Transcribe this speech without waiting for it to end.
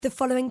The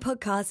following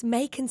podcast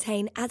may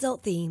contain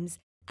adult themes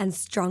and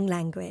strong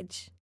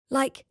language,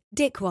 like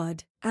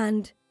dickwad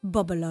and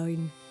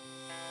bobolone.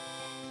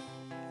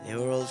 They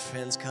were old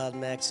friends called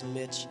Max and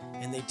Mitch,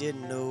 and they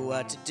didn't know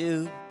what to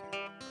do.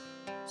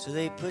 So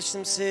they pushed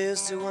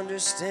themselves to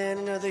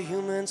understand another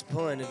human's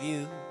point of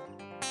view.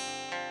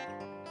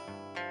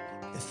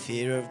 The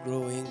fear of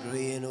growing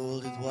grey and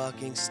old with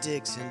walking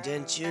sticks and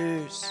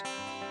dentures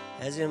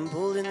has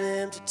emboldened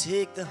them to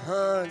take the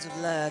horns of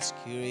life's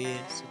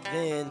curious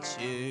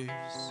adventures.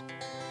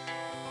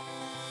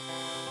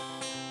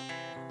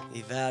 They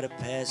vow to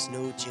pass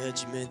no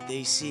judgment,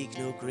 they seek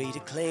no great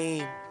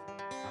acclaim.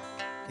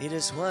 They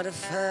just want to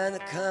find the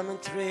common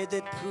thread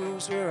that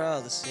proves we're all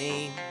the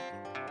same.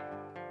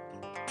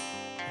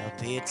 Now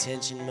pay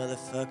attention,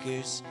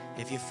 motherfuckers,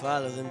 if you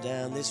follow them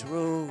down this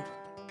road.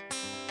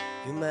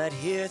 You might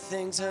hear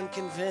things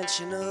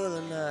unconventional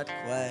or not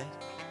quite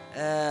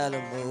a la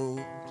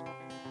mode.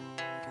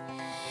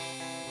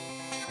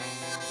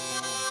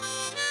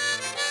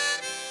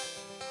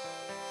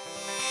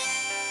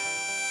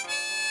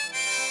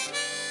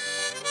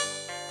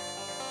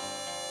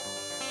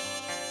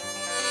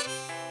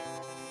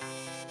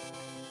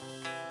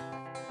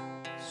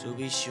 So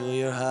be sure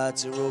your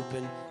hearts are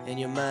open and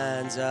your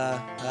minds are,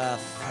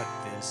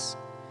 fuck this.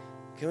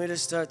 Can we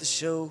just start the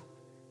show?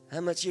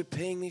 How much you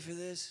paying me for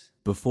this?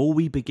 Before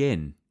we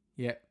begin,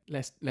 Yeah,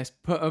 let's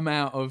put them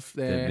out of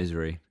their their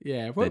misery,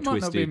 Yeah, well, it their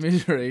might not be twisted-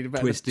 misery,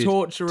 but twisted- the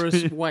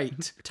torturous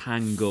wait,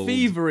 tangled,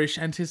 feverish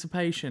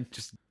anticipation,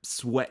 just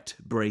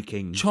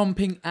sweat-breaking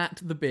chomping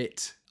at the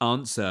bit.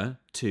 answer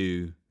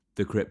to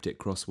the cryptic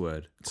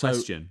crossword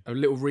question. So, a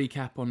little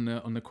recap on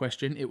the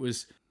question. It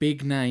was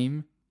big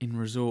name in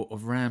resort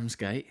of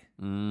Ramsgate.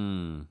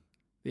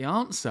 The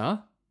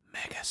answer: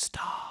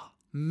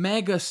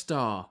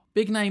 megastar.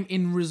 Big name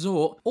in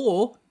resort,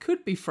 or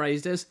could be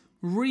phrased as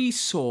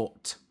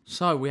resort.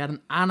 So we had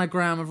an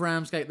anagram of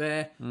Ramsgate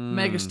there.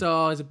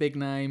 Megastar is a big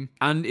name.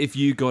 And if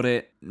you got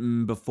it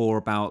before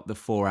about the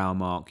 4-hour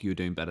mark, you were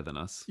doing better than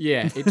us.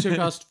 Yeah, it took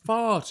us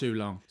far too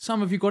long.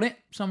 Some of you got it,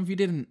 some of you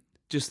didn't.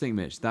 Just think,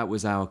 Mitch, that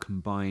was our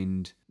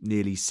combined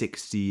nearly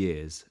 60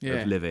 years Yeah.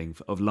 of living,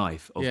 of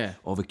life,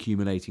 of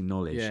accumulating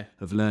knowledge, Yeah.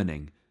 of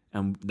learning,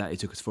 and that it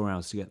took us 4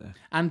 hours to get there.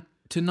 And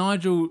to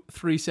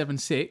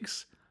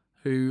Nigel376,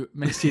 who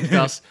messaged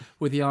us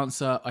with the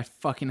answer, I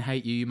fucking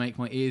hate you, you make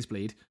my ears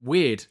bleed.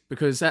 Weird,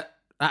 because that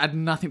had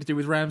nothing to do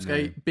with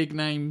Ramsgate, big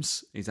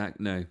names,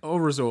 Exactly. No. or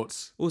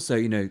resorts.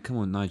 Also, come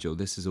on, Nigel,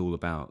 this is all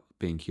about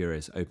being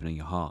curious, opening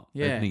your heart,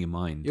 Yeah. opening your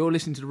mind. You're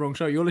listening to the wrong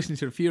show. You're listening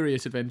to the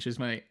Furious Adventures,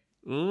 mate.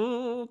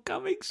 Oh,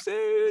 coming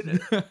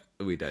soon.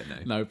 We don't know.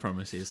 No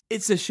promises.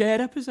 It's a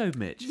shared episode,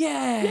 Mitch.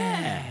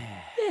 Yeah.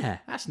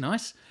 That's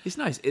nice. It's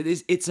nice.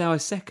 It's our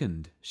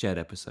second shared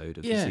episode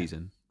of the Yeah.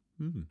 season.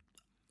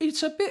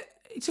 It's a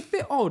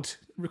bit odd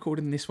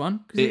recording this one.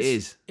 'Cause It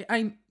is. It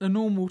ain't a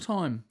normal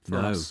time for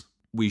us.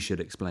 We should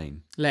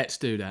explain. Let's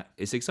do that.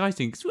 It's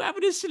exciting because we're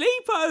having a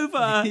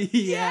sleepover.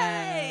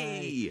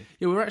 Yay!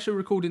 Yeah, we're actually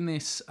recording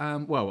this.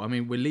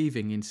 We're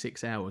leaving in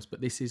 6 hours,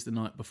 but this is the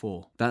night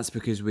before. That's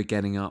because we're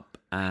getting up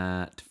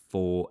at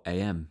 4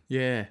 a.m.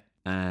 Yeah.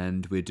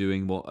 and we're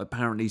doing what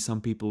apparently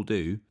some people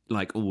do,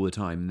 like all the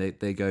time.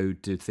 They go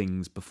to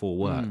things before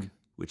work,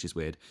 which is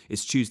weird.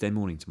 It's Tuesday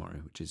morning tomorrow,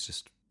 which is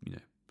just,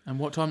 And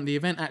what time the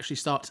event actually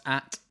starts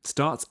at?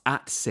 Starts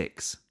at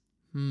 6.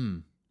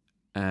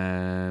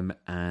 And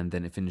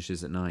then it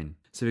finishes at 9.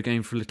 So we're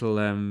going for a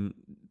little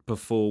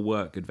before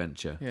work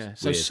adventure. Yeah.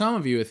 So Weird. some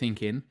of you are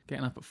thinking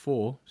getting up at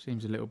 4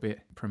 seems a little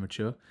bit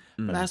premature,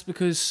 but that's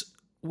because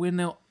we're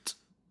not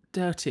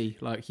dirty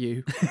like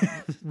you.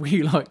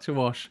 We like to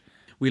wash.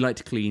 We like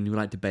to clean, we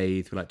like to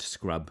bathe, we like to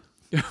scrub.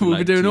 We'll like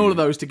be doing to- all of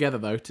those together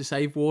though to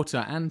save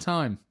water and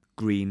time.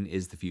 Green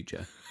is the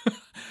future.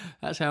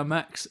 That's how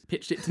Max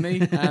pitched it to me,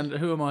 and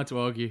who am I to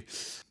argue?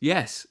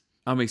 Yes,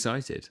 I'm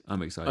excited.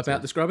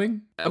 About the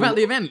scrubbing? About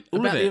the event?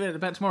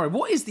 About tomorrow.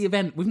 What is the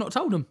event? We've not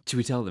told them. Should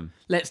we tell them?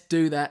 Let's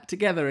do that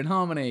together in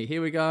harmony.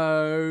 Here we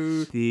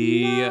go.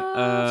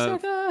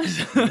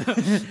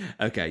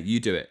 Okay, you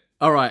do it.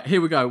 All right, here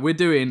we go. We're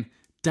doing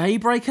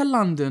Daybreaker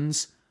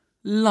London's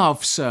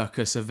Love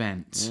Circus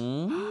event.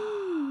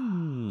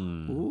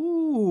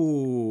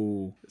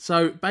 Ooh.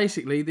 So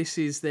basically, this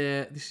is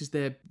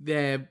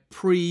their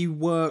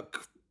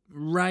pre-work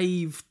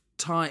rave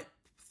type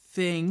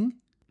thing.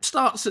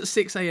 Starts at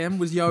 6 a.m.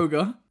 with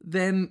yoga,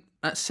 then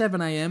at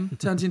 7 a.m.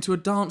 turns into a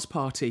dance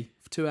party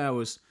for 2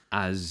 hours.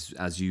 As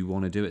you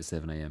want to do at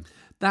 7 a.m.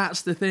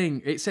 That's the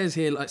thing. It says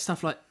here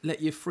stuff like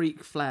let your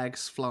freak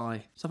flags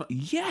fly. Stuff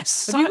like,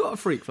 Yes! have you got a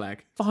freak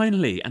flag?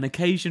 Finally, an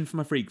occasion for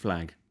my freak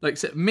flag. Like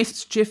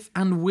mischief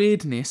and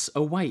weirdness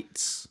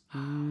awaits.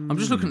 I'm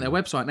just looking at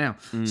their website now.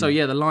 So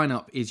yeah, the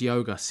lineup is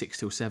yoga 6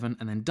 till 7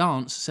 and then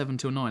dance 7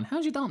 till 9.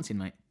 How's your dancing,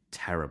 mate?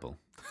 Terrible.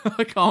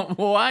 I can't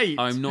wait.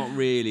 I'm not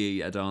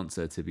really a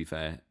dancer, to be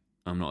fair.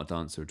 I'm not a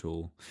dancer at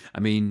all. I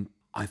mean,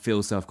 I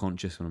feel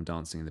self-conscious when I'm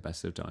dancing in the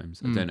best of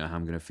times. I don't know how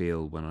I'm going to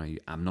feel when I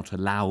am not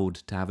allowed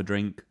to have a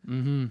drink.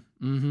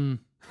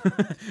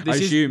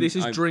 This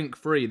is drink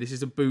free. This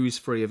is a booze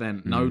free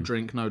event. No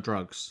drink, no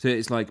drugs. So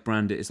it's like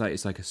branded.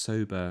 It's like a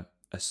sober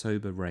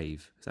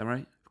rave. Is that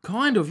right?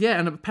 Kind of, yeah.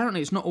 And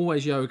apparently it's not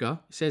always yoga.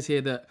 It says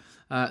here that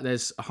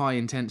there's high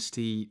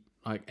intensity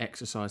like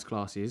exercise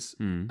classes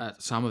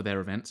at some of their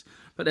events.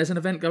 But there's an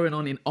event going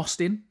on in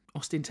Austin,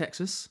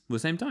 Texas. Well,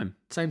 same time.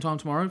 Same time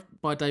tomorrow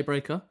by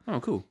Daybreaker. Oh,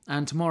 cool.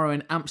 And tomorrow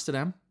in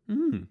Amsterdam.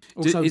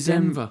 Also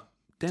Denver.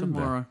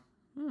 Tomorrow.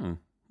 Oh.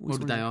 Or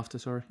the day after,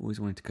 sorry. Always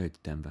wanted to go to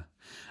Denver.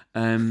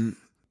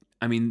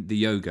 I mean, the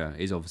yoga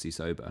is obviously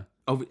sober.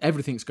 Oh,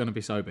 everything's going to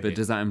be sober. But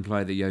does that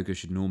imply that yoga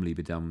should normally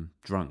be done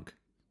drunk?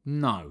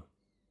 No.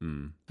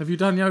 Have you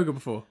done yoga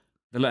before?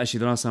 Actually,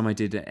 the last time I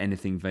did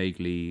anything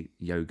vaguely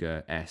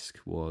yoga-esque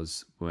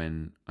was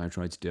when I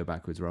tried to do a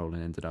backwards roll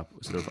and ended up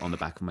sort of on the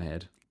back of my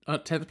head.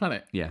 10th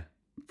Planet? Yeah.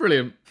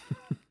 Brilliant.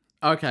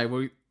 Okay,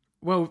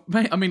 well,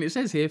 mate, I mean, it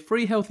says here,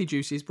 free healthy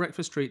juices,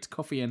 breakfast treats,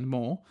 coffee and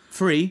more.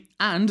 Free?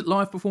 And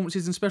live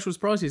performances and special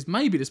surprises.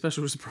 Maybe the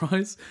special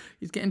surprise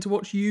is getting to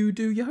watch you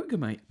do yoga,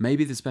 mate.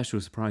 Maybe the special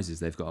surprise is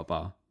they've got a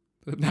bar.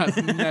 That's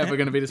never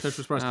going to be the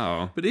special surprise.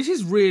 Oh. But this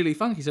is really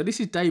funky. So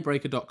this is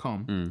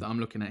daybreaker.com that I'm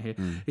looking at here.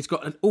 It's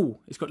got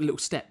little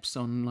steps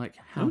on like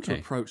how to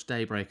approach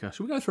Daybreaker.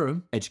 Shall we go through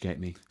them? Educate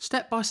me.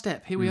 Step by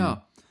step. Here we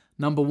are.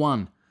 Number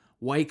 1,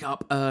 wake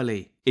up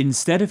early.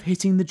 Instead of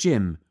hitting the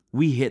gym,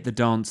 we hit the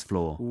dance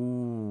floor.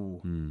 Ooh,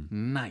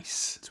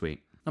 nice.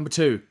 Sweet. Number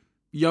 2,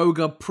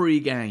 yoga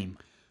pre-game.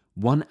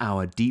 1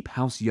 hour deep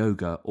house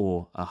yoga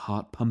or a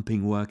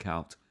heart-pumping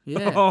workout.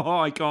 Yeah. Oh,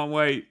 I can't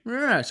wait.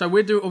 Yeah, so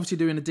we're obviously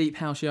doing a deep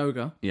house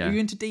yoga. Yeah. Are you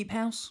into deep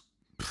house?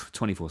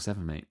 24/7,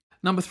 mate.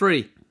 Number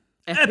 3,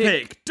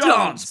 Epic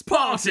dance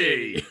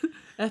party!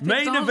 Epic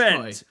Main dance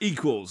event party.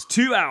 equals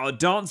 2-hour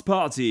dance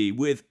party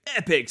with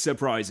epic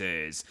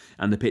surprises.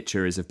 And the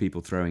picture is of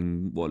people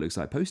throwing what looks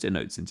like post-it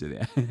notes into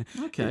the air.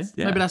 Okay.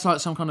 Yeah. Maybe that's like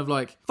some kind of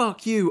like,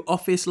 fuck you,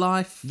 office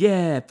life.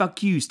 Yeah,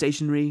 fuck you,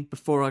 stationery.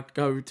 Before I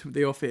go to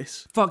the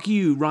office. Fuck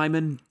you,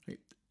 Ryman.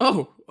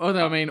 Oh,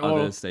 I mean,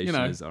 Other or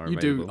stationers are you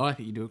available. do. I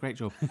think you do a great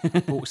job.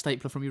 Bought a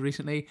stapler from you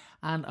recently,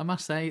 and I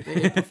must say that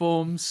it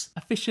performs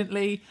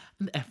efficiently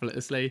and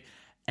effortlessly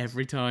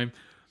every time.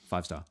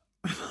 5-star.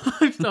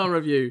 5-star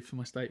review for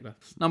my stapler.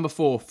 Number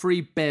 4,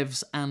 free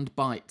bevs and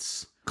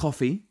bites.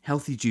 Coffee,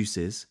 healthy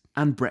juices,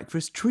 and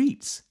breakfast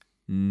treats.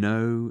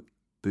 No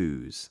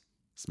booze.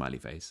 Smiley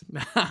face.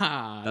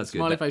 That's good.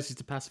 Smiley faces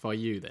to pacify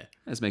you there.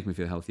 That's making me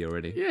feel healthy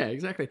already. Yeah,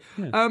 exactly.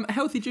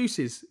 Healthy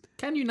juices.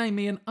 Can you name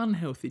me an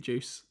unhealthy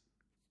juice?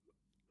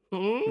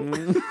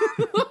 Moving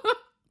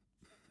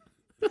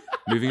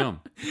on.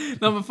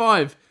 Number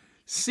 5,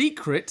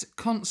 secret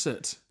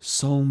concert.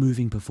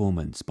 Soul-moving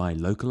performance by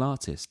local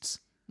artists.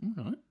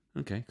 All right.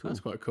 Okay, cool. That's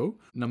quite cool.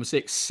 Number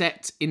 6,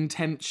 set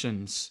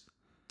intentions.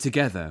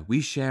 Together,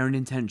 we share an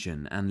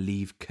intention and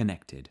leave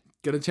connected.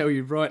 Gonna tell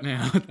you right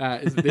now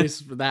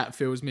that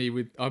fills me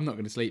with. I'm not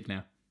gonna sleep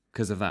now.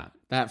 Because of that.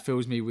 That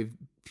fills me with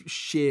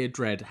sheer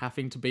dread,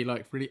 having to be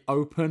like really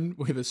open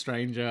with a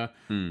stranger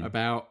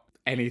about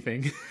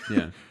anything.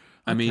 Yeah.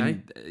 I Okay.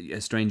 mean,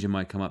 a stranger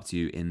might come up to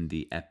you in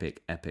the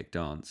epic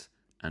dance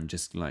and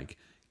just like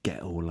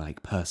get all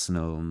like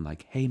personal and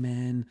like, hey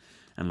man,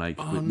 and like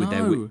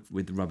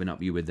with rubbing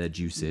up you with their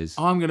juices.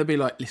 I'm gonna be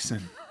like,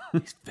 listen,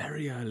 it's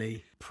very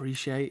early.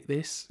 Appreciate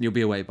this. You'll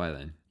be awake by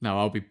then. No,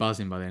 I'll be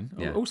buzzing by then.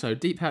 Yeah. Also,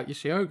 deep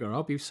house yoga,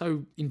 I'll be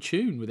so in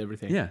tune with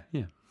everything. Yeah.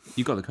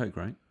 You got the Coke,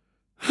 right?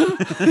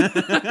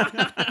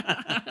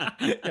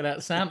 Yeah,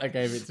 that Santa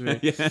gave it to me.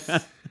 Yeah.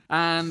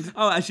 And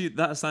actually,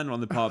 that Santa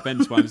on the park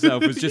bench by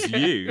himself was just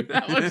you.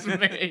 that was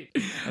me.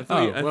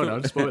 Well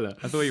done, spoiler.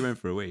 I thought you went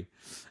for a wee.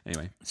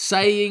 Anyway.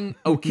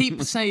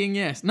 Keep saying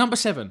yes. Number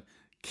 7,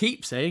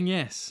 keep saying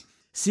yes.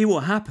 See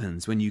what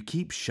happens when you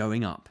keep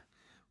showing up.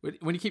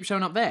 When you keep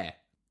showing up there.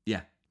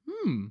 Yeah.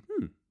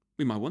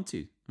 We might want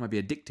to. Might be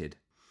addicted.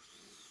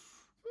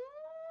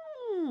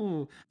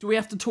 Ooh. Do we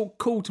have to talk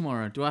cool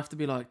tomorrow? Do I have to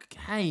be like,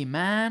 hey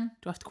man?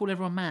 Do I have to call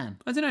everyone man?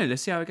 I don't know.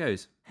 Let's see how it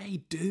goes. Hey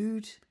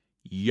dude.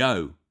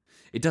 Yo.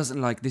 It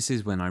doesn't like, this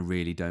is when I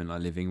really don't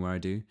like living where I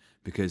do,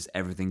 because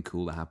everything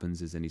cool that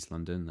happens is in East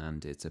London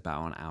and it's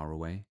about an hour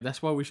away.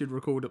 That's why we should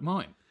record at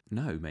mine.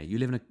 No, mate. You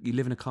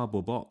live in a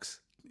cardboard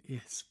box.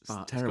 Yes,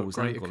 but it's terrible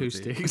got great sound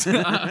quality. acoustics.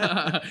 We'll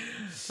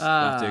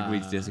have to agree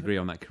to disagree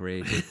on that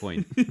creative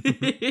point.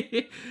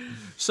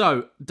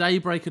 So,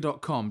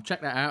 daybreaker.com.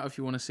 Check that out if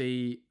you want to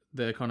see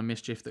the kind of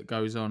mischief that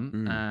goes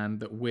on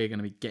and that we're going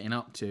to be getting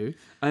up to.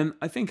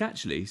 I think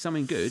actually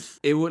something good.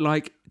 It would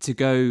like to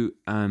go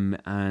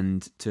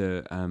and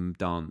to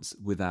dance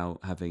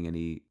without having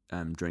any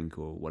drink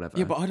or whatever.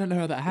 Yeah, but I don't know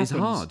how that happens. It's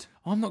hard.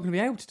 I'm not going to be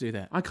able to do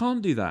that. I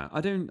can't do that.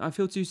 I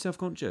feel too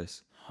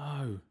self-conscious.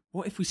 Oh,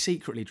 what if we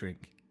secretly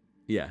drink?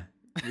 Yeah.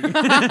 No, we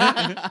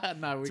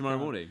Tomorrow can't.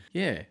 morning.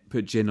 Yeah.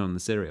 Put gin on the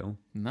cereal.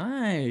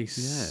 Nice.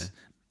 Yeah.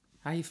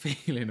 How are you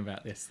feeling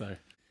about this though?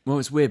 Well,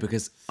 it's weird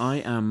because I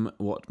am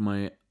what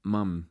my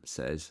mum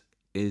says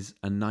is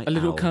a night A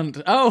little owl.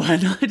 cunt. Oh, a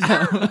night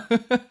owl.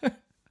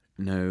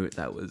 No,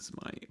 that was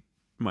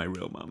my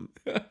real mum.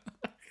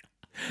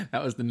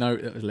 That was the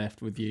note that was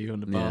left with you on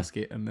the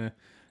basket and the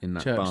in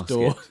that church basket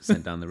door.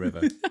 sent down the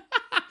river.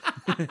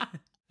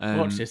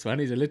 Watch this one.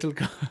 He's a little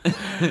guy.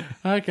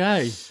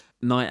 Okay.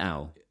 Night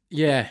owl.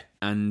 Yeah.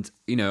 And,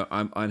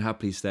 I'd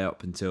happily stay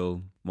up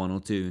until 1 or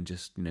 2 and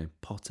just,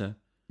 potter.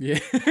 Yeah.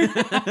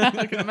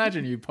 I can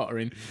imagine you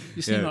pottering.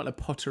 You seem like the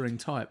pottering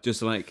type.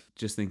 Just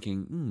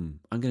thinking,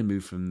 I'm going to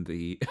move from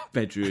the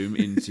bedroom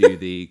into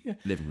the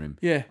living room.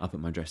 Yeah. I'll put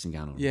my dressing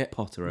gown on. Yeah.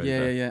 Potter over.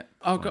 Yeah.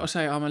 I've got to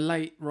say, I'm a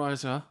late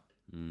riser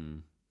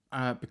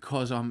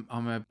because I'm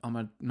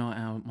a night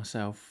owl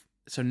myself.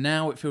 So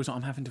now it feels like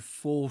I'm having to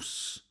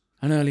force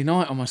an early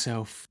night on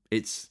myself.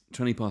 It's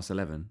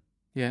 11:20.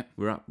 Yeah.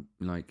 We're up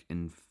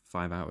in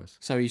 5 hours.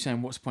 So are you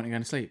saying what's the point of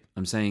going to sleep?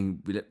 I'm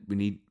saying we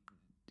need.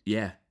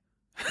 Yeah.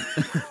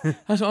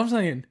 That's what I'm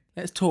saying.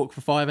 Let's talk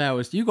for 5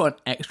 hours. You got an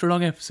extra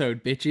long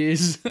episode,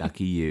 bitches.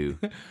 Lucky you.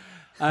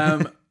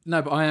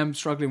 No, but I am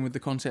struggling with the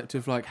concept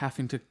of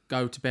having to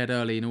go to bed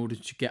early in order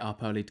to get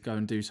up early to go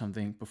and do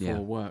something before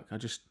work.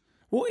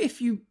 What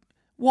if you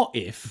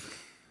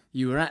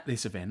were at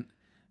this event,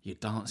 you're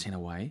dancing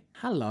away.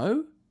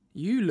 Hello,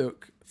 you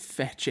look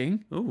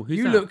fetching. Oh, who's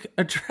you that? look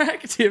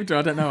attractive.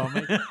 I don't know.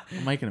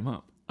 I'm making them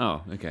up.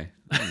 Oh, okay.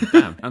 Oh,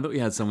 damn. I thought you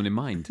had someone in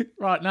mind.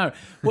 Right, no.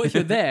 What if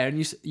you're there and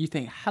you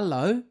think,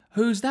 hello,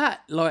 who's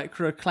that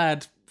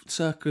lycra-clad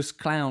circus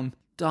clown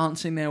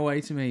dancing their way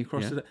to me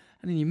across the...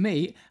 And then you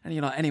meet and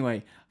you're like,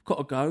 anyway, I've got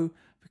to go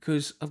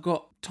because I've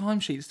got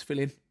timesheets to fill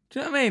in. Do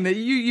you know what I mean?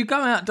 You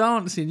go out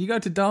dancing, you go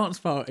to dance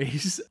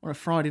parties on a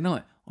Friday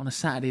night, on a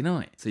Saturday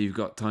night. So you've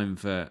got time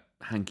for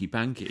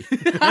hanky-panky.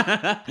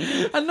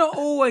 And not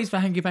always for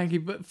hanky-panky,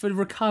 but for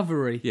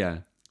recovery. Yeah.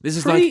 This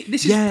is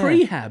this is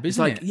prehab,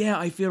 isn't it? Yeah,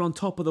 I feel on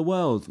top of the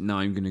world. Now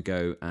I'm going to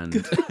go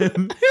and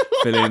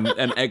fill in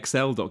an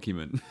Excel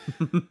document.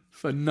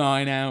 For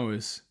 9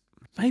 hours.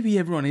 Maybe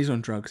everyone is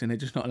on drugs and they're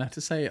just not allowed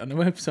to say it on the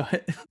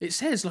website. It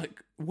says,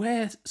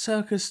 wear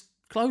circus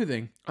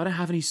clothing. I don't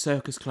have any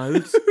circus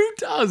clothes. Who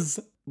does?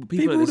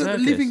 People at the that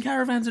circus. live in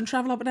caravans and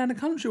travel up and down the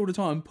country all the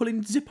time,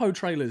 pulling Zippo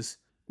trailers.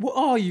 What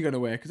are you going to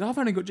wear? Because I've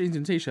only got jeans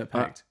and t-shirt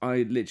packed.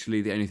 I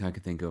literally, the only thing I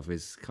could think of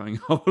is cutting a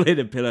hole in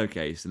a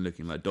pillowcase and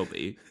looking like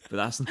Dobby, but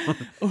that's not...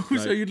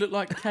 So you look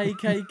like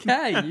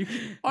KKK.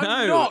 I'm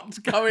No.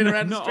 not going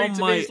around the Not streets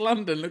on of my- East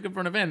London looking for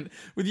an event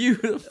with you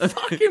with a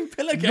fucking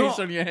pillowcase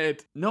on your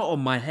head. Not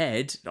on my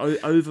head,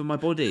 over my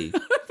body.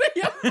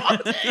 Your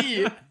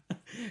body!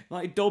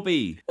 Like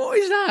Dobby. What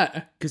is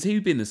that? Because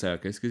he'd be in the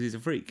circus because he's a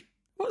freak.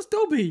 What's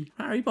Dobby?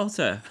 Harry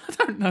Potter. I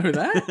don't know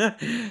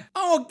that.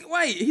 Oh,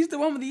 wait, he's the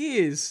one with the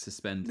ears.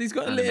 Suspend He's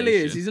got animation.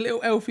 little ears. He's a little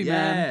elfy Yeah.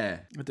 man.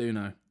 I do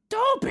know.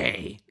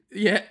 Dobby.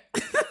 Yeah.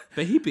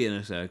 But he'd be in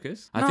a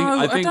circus. I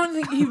don't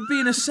think he would be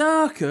in a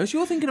circus.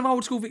 You're thinking of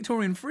old school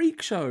Victorian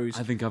freak shows.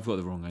 I think I've got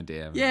the wrong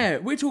idea. haven't I? Yeah,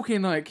 we're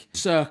talking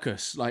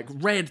circus,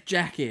 red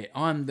jacket.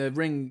 I'm the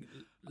ring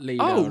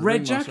leader. Oh,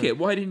 red ringmaster. jacket.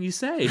 Why didn't you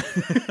say?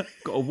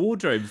 Got a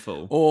wardrobe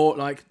full. Or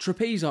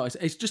trapeze artist.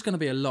 It's just going to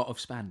be a lot of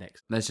spandex.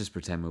 Let's just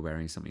pretend we're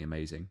wearing something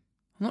amazing.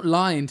 I'm not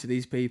lying to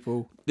these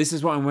people. This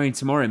is what I'm wearing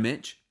tomorrow,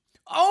 Mitch.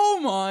 Oh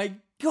my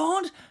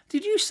God.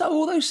 Did you sew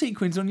all those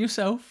sequins on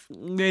yourself?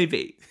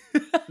 Maybe.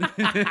 Mate,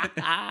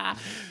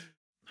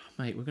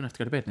 we're going to have to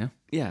go to bed now.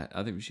 Yeah,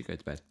 I think we should go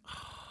to bed.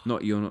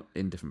 You're not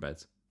in different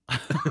beds.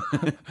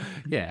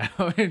 Yeah,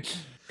 I mean,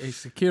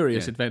 it's a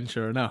curious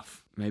adventure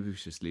enough. Maybe we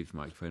should just leave the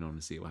microphone on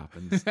and see what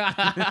happens.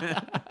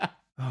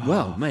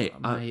 Well, mate,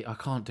 I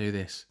can't do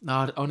this.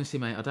 No, honestly,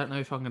 mate, I don't know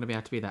if I'm going to be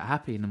able to be that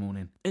happy in the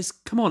morning.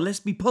 come on, let's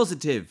be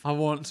positive. I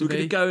want to We're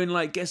going to go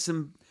and get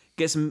some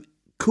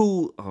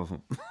cool. Oh,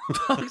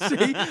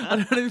 See,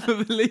 I don't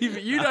even believe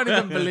it. You don't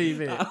even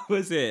believe it. that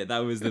was it. That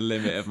was the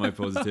limit of my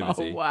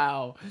positivity. Oh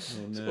wow, it's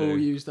all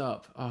used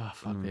up. Oh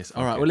fuck this.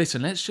 All right, well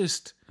listen, let's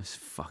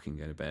fucking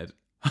go to bed.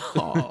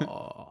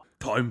 Oh,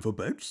 Time for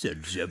bed,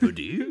 said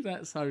Zebedee.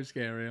 that's so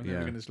scary. I'm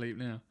never going to sleep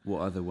now. What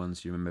other ones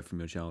do you remember from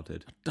your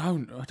childhood? I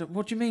don't.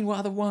 What do you mean? What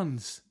other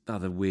ones?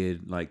 Other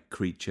weird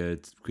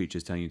creatures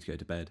telling you to go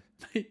to bed.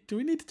 Do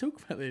we need to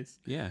talk about this?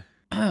 Yeah.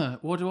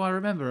 What do I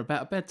remember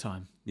about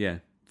bedtime? Yeah.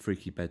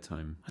 Freaky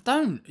bedtime. I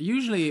don't.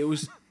 Usually it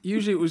was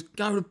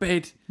go to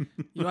bed.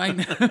 You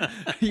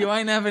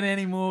ain't having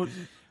any more.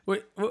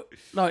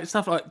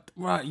 Stuff like,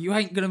 right, you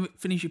ain't gonna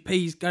finish your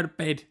peas. Go to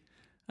bed,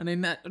 and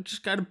then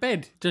just go to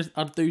bed.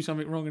 I'd do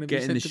something wrong and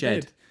Get in the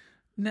shed.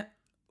 No.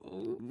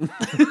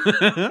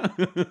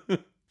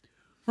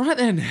 Right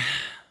then.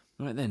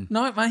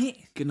 Night,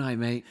 mate. Good night,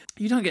 mate.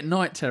 You don't get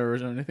night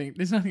terrors or anything.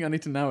 There's nothing I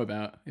need to know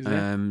about, is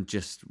there?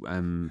 Just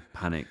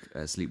panic,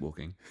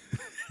 sleepwalking.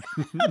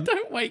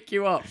 Don't wake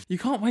you up. You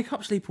can't wake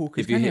up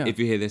sleepwalkers, can you? If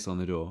you hear this on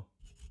the door.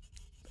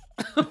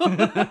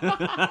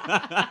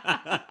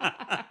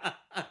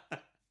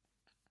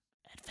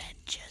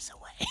 Adventures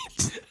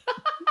await.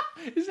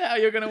 Is that how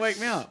you're going to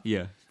wake me up?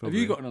 Yeah. Have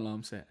you got an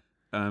alarm set?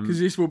 Because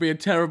This will be a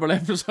terrible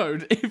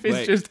episode if it's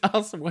Wait. just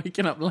us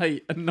waking up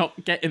late and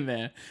not getting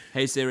there.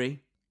 Hey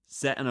Siri,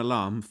 set an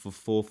alarm for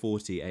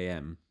 4:40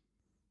 a.m.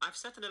 I've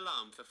set an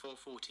alarm for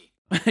 4:40.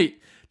 Hey,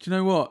 do you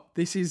know what?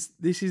 This is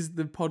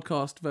the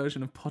podcast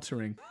version of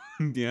pottering.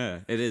 Yeah,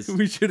 it is.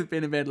 We should have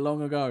been in bed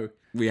long ago.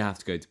 We have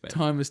to go to bed.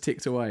 Time has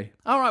ticked away.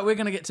 All right, we're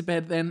going to get to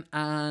bed then,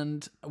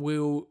 and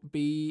we'll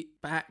be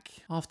back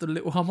after the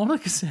little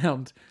harmonica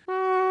sound.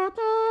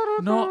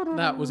 Not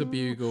that was a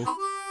bugle.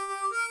 Oh,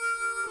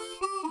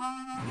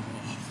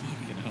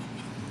 fucking hell.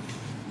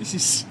 This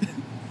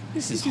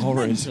is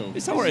horrid. mental.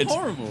 It's horrid. This is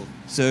horrible.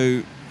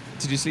 So,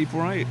 did you sleep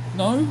all right?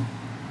 No.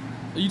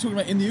 Are you talking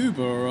about in the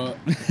Uber or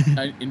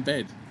in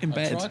bed? In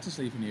bed. I tried to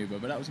sleep in the Uber,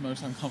 but that was the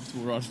most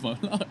uncomfortable ride of my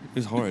life. It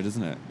was horrid,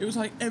 isn't it? It was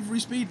like every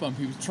speed bump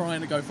he was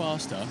trying to go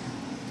faster.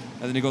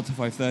 And then he got to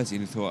 5:30 and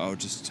he thought, I'll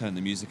just turn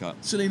the music up.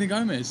 Selena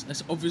Gomez,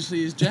 that's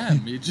obviously his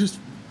jam. You just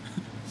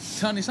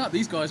turn this up.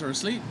 These guys are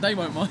asleep. They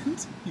won't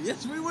mind.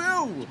 Yes, we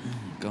will.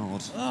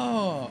 God.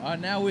 Oh,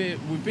 and now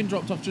we've been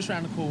dropped off just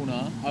around the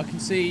corner. I can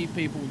see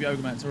people with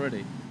yoga mats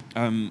already.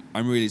 I'm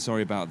really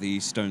sorry about the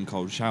stone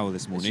cold shower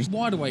this morning. Just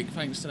wide awake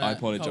thanks to that. I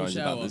apologise cold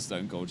shower. about the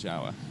stone cold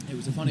shower. It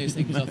was the funniest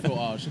thing because I thought,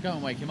 I should go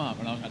and wake him up,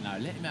 and I was like, no,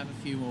 let him have a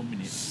few more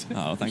minutes.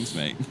 Oh, thanks,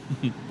 mate.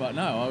 But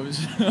no,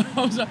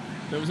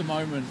 there was a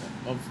moment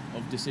of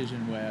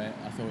decision where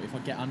I thought, if I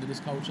get under this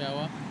cold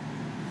shower,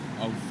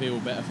 I'll feel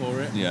better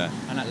for it. Yeah.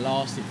 And that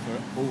lasted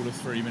for all of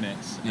 3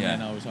 minutes. And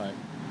then I was like,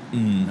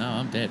 no,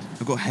 I'm dead.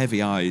 I've got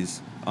heavy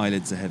eyes.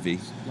 Eyelids are heavy.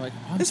 Like,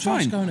 I'm It's just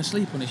fine. going to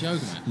sleep on this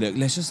yoga mat. Look,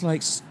 let's just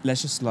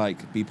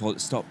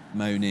stop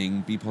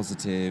moaning, be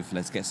positive.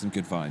 Let's get some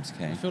good vibes,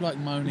 okay? I feel like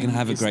moaning We're gonna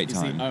have a great is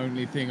time. the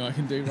only thing I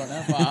can do right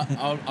now,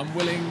 but I'm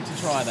willing to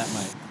try that,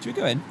 mate. Should we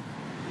go in?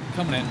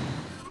 Come on in.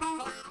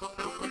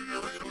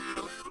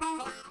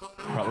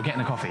 Right, we're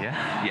getting a coffee,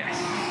 yeah? Yes.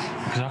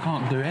 Because I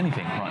can't do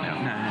anything right now.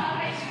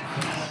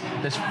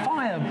 No. There's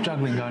fire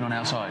juggling going on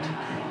outside.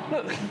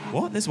 Look,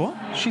 What? There's what?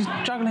 she's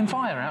juggling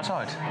fire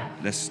outside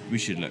We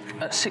should look.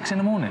 at 6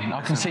 a.m.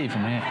 I can see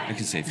from here. I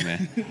can see from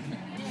here.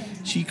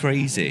 She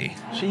crazy.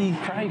 She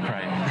cray.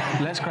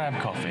 Let's grab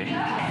coffee.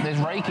 There's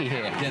Reiki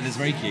here. Yeah, there's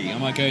Reiki. I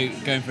might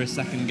going for a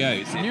second go.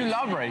 You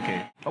love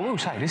Reiki. I will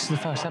say, this is the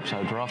first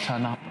episode where I've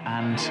turned up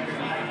and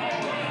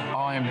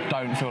I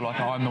don't feel like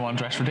I'm the one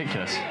dressed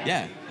ridiculous.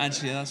 Yeah,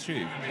 actually, that's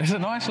true. It's a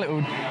nice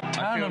little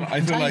turn of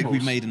I feel like tables.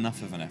 we've made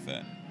enough of an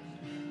effort.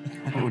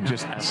 Or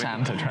just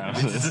Santa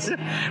trousers.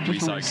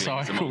 Recycled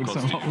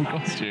some old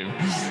costume.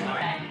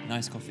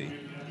 Nice coffee.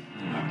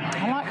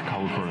 I like a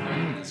cold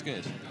brew. It's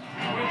good.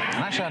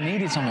 And actually, I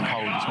needed something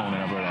cold this morning,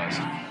 I've realised.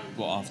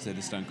 What, after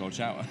the stone cold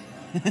shower?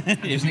 You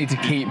just need to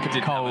keep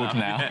it cold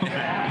now.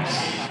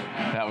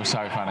 That was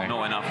so funny.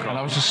 Not enough cold. And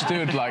I was just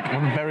stood like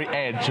on the very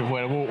edge of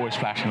where the water was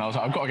splashing. I was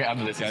like, I've got to get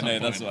under this. Yeah, at no,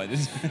 some that's point. what I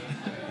did.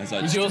 That's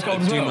like, Was yours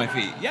cold as doing well? my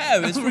feet. Yeah,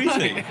 it was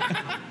freezing.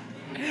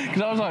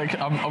 Because I was like,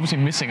 I'm obviously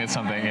missing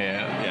something here.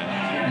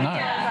 Yeah.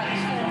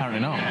 No, apparently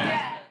not.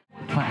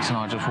 Max and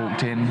I just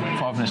walked in.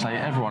 5 minutes later,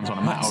 everyone's on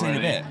a mat See you in a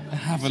already. bit.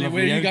 Have a So lovely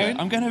where are you yoga. going?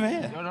 I'm going over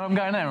here. I'm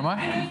going there, am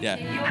I? Yeah.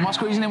 Am I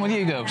squeezing in with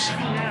you girls?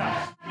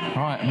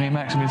 All right, me and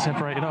Max have been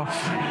separated off.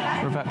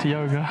 We're about to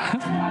yoga.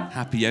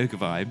 Happy yoga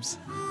vibes.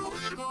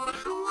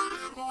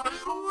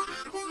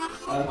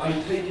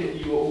 I take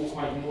it you are all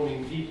quite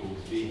morning people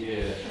to be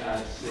here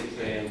at 6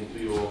 a.m. for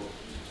your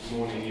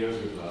morning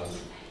yoga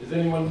class. Is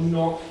anyone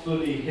not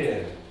fully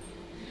here?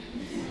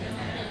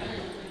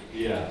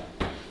 Yeah,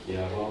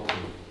 welcome.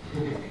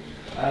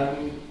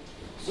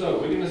 So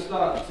we're going to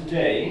start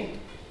today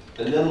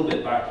a little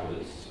bit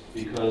backwards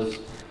because,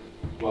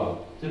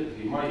 well,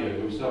 typically my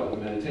yoga, we start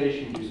with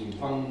meditation, do some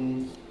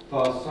fun,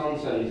 fast sun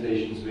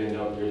salutations, we end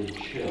up really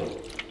chill.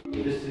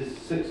 But this is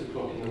 6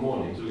 o'clock in the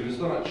morning, so we're going to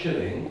start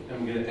chilling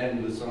and we're going to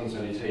end with sun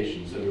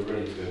salutation, so we're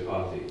ready to go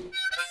party.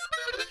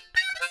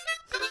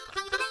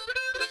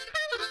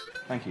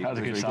 Thank you. That was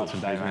a good start to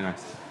the day, Very mate.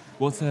 nice.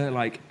 What's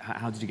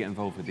how did you get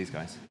involved with these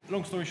guys?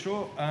 Long story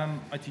short,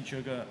 I teach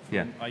yoga.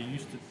 Yeah. I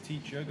used to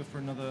teach yoga for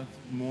another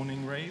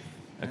morning rave.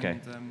 Okay.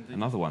 And,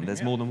 Another one.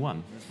 There's more than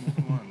one. There's more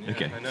than one. Yeah,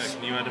 Okay. I know.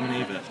 Can you Adam and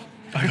Eve it?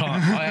 I can't.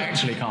 I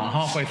actually can't.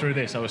 Halfway through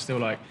this, I was still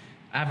like,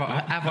 have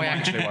I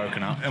actually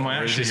woken up? Am I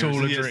Or actually? is this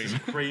all a Yes, dream? it's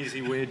a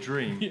crazy weird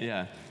dream.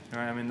 Yeah. Here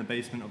I am in the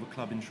basement of a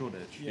club in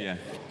Shoreditch. Yeah.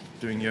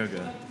 Doing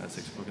yoga at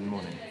 6 o'clock in the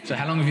morning. So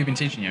how long have you been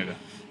teaching yoga?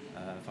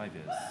 5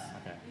 years.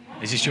 Okay.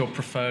 Is this your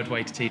preferred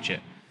way to teach it?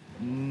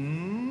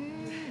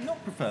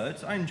 Not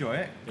preferred. I enjoy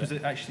it because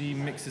it actually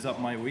mixes up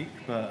my week.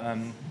 But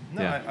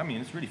no, Yeah. I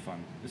mean it's really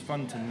fun. It's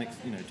fun to mix,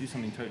 do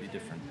something totally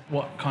different.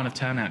 What kind of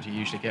turnout do you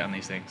usually get on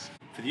these things?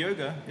 For the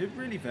yoga, it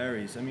really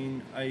varies. I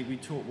mean, we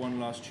taught one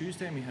last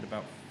Tuesday and we had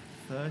about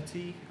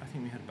 30. I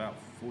think we had about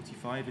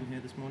 45 in here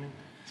this morning.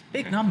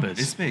 Big numbers.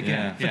 It's big,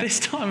 yeah. For this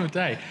time of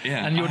day.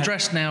 Yeah. And you're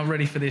dressed now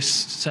ready for this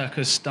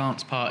circus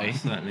dance party.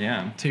 Certainly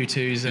am.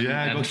 Tutus and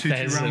Yeah, I and got 2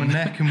 fez around my and-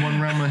 neck and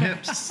 1 around my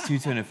hips.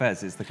 Tutu and a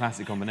fez is the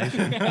classic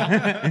combination.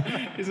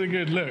 It's a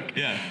good look.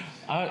 Yeah.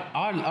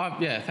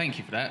 Yeah, thank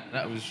you for that.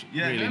 That was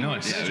really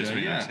nice. Yeah, it was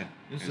really nice. It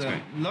was It was a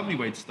great. lovely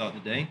way to start the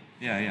day.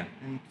 Yeah.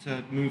 And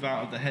to move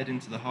out of the head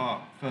into the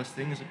heart first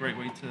thing is a great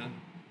way to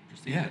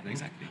proceed. I think.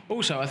 Exactly.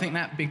 Also, I think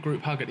that big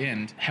group hug at the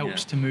end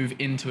helps Yeah. to move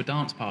into a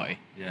dance party.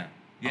 Yeah.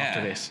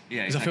 after this.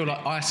 Yeah, Because I feel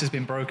like ice has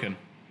been broken.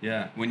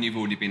 Yeah. When you've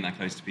already been that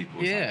close to people.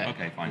 It's Yeah. like,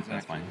 okay, fine,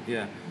 that's fine.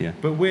 Yeah. Yeah.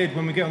 But weird,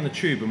 when we get on the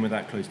tube and we're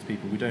that close to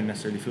people, we don't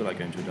necessarily feel like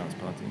going to a dance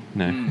party.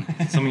 No.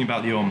 Something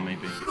about the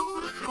maybe.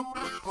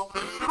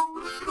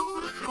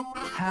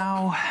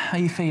 How are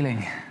you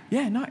feeling?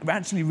 Yeah, no,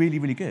 actually really,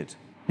 really good.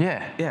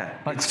 Yeah. Yeah,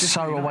 Like it's just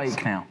so really nice.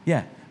 awake now.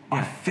 Yeah.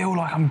 I feel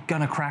like I'm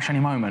gonna crash any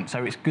moment,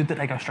 so it's good that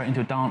they go straight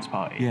into a dance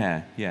party.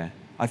 Yeah, yeah.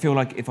 I feel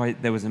like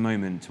there was a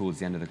moment towards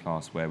the end of the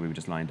class where we were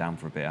just lying down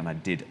for a bit and I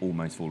did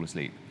almost fall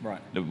asleep. Right.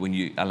 Like, when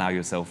you allow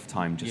yourself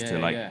time just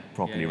to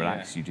properly Yeah,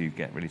 relax, you do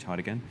get really tired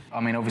again. I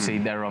mean, obviously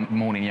there are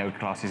morning yoga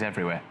classes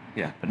everywhere.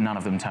 Yeah. But none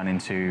of them turn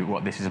into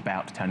what this is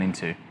about to turn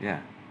into. Yeah.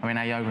 I mean,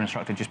 our yoga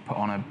instructor just put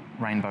on a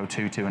rainbow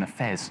tutu and a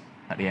fez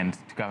at the end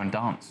to go and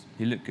dance.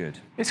 You look good.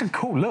 It's a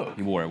cool look.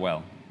 You wore it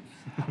well.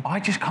 I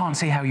just can't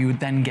see how you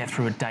would then get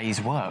through a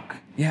day's work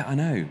Yeah, I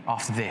know.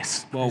 after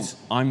this. Well,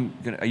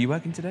 are you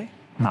working today?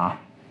 Nah,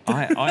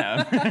 I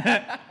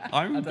am.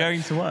 I'm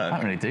going to I work.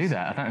 don't really do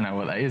that. I don't know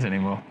what that is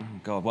anymore.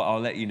 God, well, I'll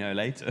let you know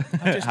later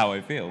how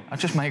I feel. I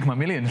just make my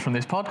millions from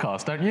this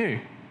podcast, don't you?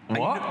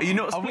 What? Are you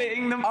not Are we-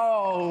 splitting them?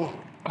 Oh,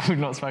 we've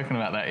not spoken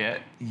about that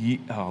yet. We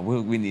need to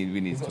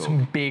Got talk.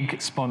 some big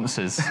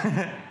sponsors.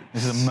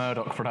 This is a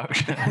Murdoch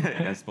production.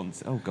 Yeah,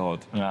 sponsor. Oh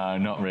God. No,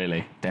 not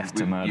really. Death to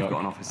You've Murdoch.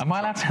 got an office in Am I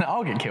allowed to?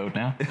 I'll get killed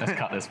now. Let's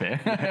cut this bit.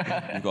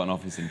 You've got an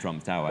office in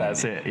Trump Tower.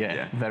 That's haven't it, you?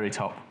 yeah. Very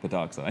top. The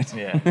dark side.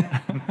 Yeah.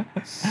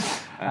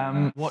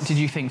 What did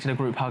you think to the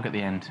group hug at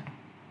the end?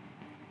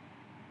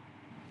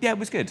 Yeah, it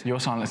was good. Your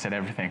silence said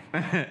everything.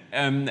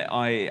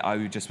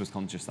 I just was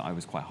conscious that I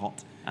was quite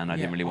hot and I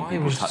didn't really want I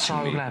people was touching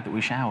so me. glad that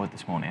we showered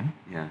this morning,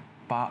 Yeah.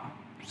 but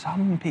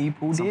some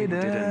people Some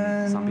didn't. people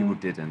didn't. Some people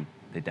didn't.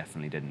 They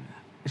definitely didn't.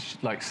 It's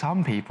like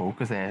some people,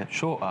 because they're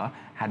shorter,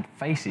 had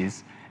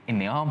faces in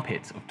the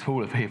armpits of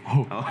taller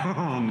people. Oh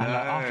And like,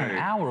 after an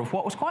hour of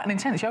what was quite an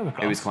intense yoga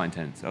class. It was quite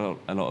intense.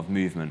 A lot of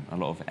movement, a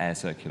lot of air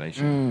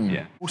circulation.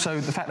 Yeah. Also,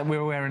 the fact that we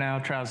were wearing our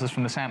trousers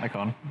from the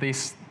SantaCon,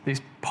 these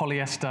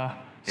polyester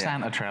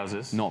Santa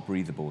trousers. Not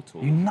breathable at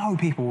all. You know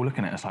people were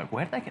looking at us like,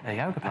 where did they get their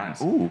yoga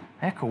pants? Ooh.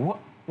 They're cool.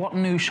 What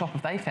new shop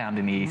have they found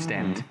in the East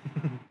End?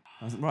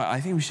 Right, I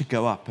think we should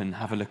go up and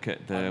have a look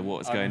at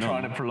what's going I'm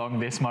on. trying to prolong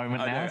this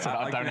moment now so that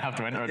I don't have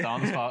to enter a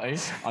dance party.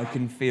 I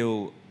can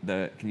feel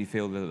can you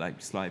feel the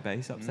like slight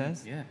bass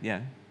upstairs? yeah.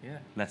 Yeah. Yeah.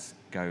 Let's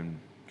go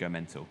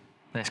mental.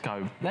 Let's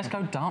go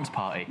dance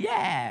party.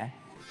 Yeah.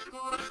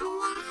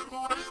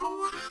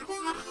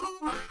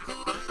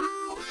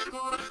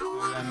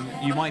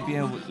 You might be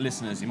able,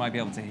 listeners, you might be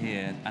able to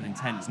hear an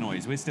intense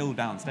noise. We're still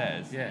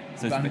downstairs. Yeah,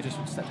 So so it's we a bit-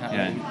 just stepped out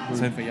Yeah. of the room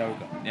So- for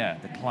yoga. Yeah,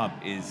 the club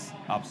is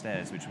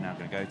upstairs, which we're now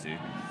going to go to.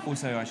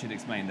 Also, I should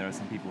explain there are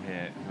some people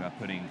here who are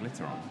putting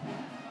glitter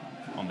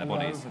on their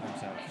bodies. Over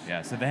themselves.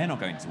 Yeah, so they're not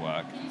going to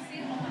work.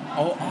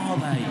 Or are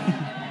they?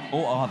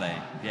 Or are they?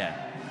 Yeah.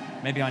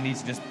 Maybe I need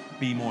to just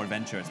be more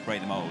adventurous,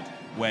 break the mold,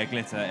 wear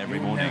glitter every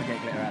You'll morning. never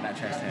get glitter out of that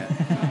chest hair.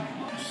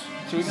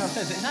 So we go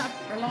upstairs. Is that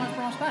a live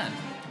brass band?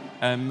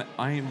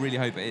 I really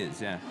hope it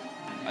is, yeah.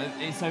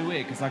 It's so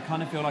weird because I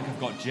kind of feel like I've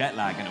got jet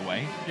lag in a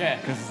way. Yeah.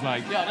 Because it's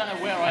like, Yeah, I don't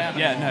know where I am.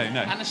 Yeah,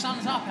 anymore. no. And the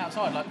sun's up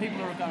outside. Like people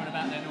are going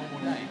about their normal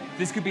day.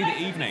 this could be the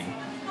evening.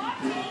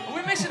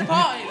 We're missing the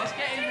party. Let's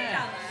get in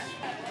there.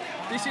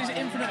 This is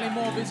infinitely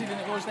more busy than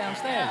it was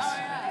downstairs.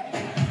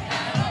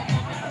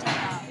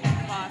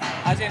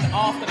 As in,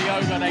 after the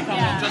yoga, they come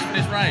on just for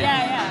this rave.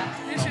 Yeah.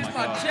 This is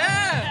my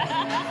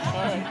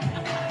jam.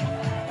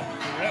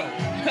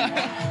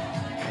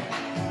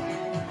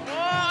 Oh,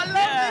 I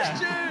love this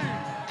tune.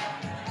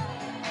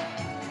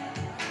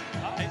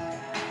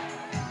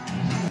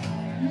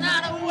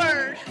 Not a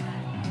word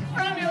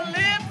from your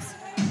lips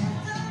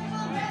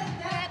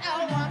that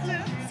I want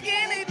to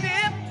skinny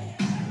dip.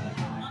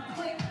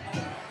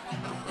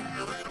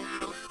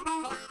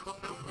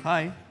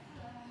 Hi.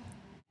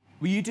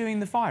 Were you doing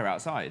the fire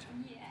outside?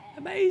 Yeah.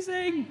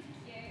 Amazing.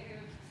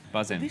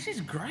 Buzzing. This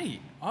is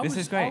great. This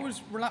is great. I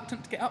was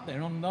reluctant to get up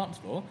there on the dance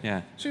floor.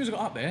 Yeah. As soon as I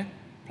got up there,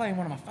 playing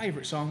one of my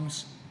favourite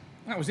songs,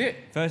 that was it.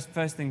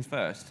 First things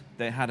first,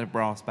 they had a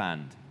brass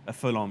band, a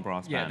full-on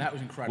brass Yeah, band. that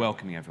was incredible.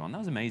 Welcoming everyone. That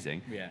was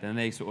amazing. Yeah. Then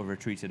they sort of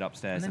retreated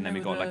upstairs and then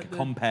we there got were like a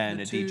compare and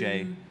a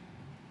DJ.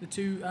 The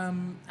two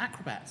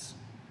acrobats.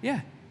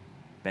 Yeah.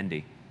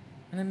 Bendy.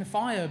 And then the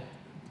fire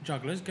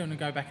jugglers going to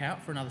go back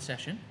out for another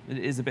session. It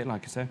is a bit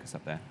like a circus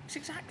up there. It's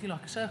exactly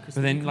like a circus.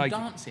 But that then, you can like,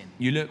 dance in.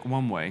 you look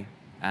one way,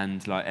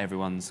 and like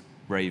everyone's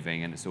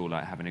raving, and it's all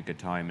like having a good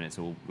time, and it's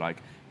all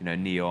like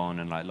neon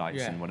and like lights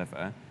Yeah. and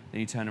whatever. Then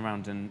you turn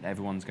around, and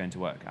everyone's going to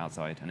work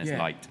outside, and it's Yeah.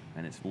 light,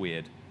 and it's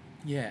weird.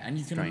 Yeah, and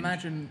you can Strange.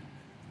 imagine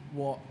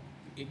what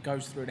it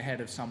goes through the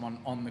head of someone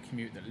on the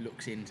commute that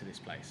looks into this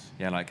place.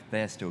 Yeah, like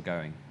they're still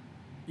going.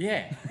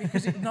 Yeah,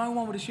 because no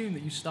one would assume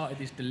that you started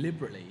this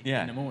deliberately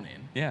Yeah. in the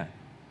morning. Yeah.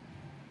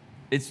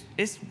 It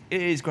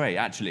is great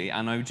actually,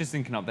 and I was just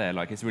thinking up there,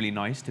 like it's really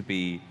nice to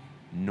be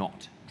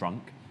not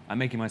drunk I'm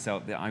making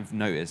myself. I've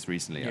noticed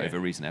recently over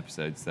recent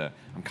episodes that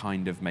I'm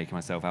kind of making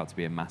myself out to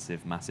be a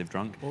massive, massive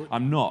drunk. Well,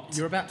 I'm not.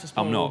 You're about to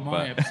spoil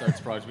my episode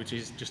surprise, which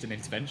is just an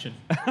intervention.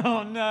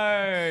 Oh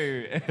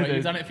no! But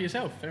you've done it for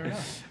yourself. Fair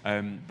enough.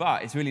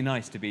 But it's really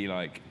nice to be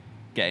like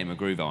getting my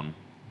groove on,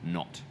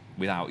 not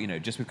without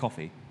just with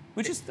coffee,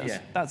 which is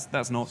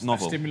that's not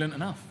novel. Stimulant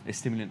enough. It's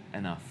stimulant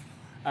enough.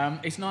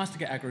 It's nice to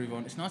get our groove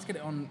on. It's nice to get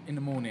it on in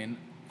the morning.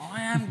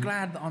 I am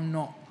glad that I'm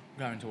not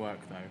going to work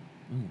though.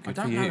 I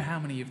don't know how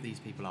many of these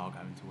people are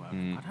going to work.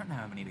 I don't know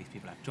how many of these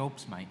people have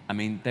jobs, mate. I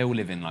mean, they all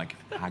live in like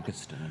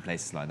Haggerston and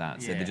places like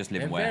that, so they just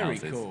live in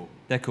warehouses. Very cool.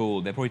 They're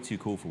cool. They're probably too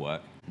cool for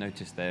work.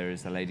 Notice there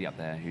is a lady up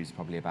there who's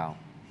probably about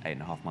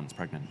 8.5 months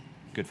pregnant.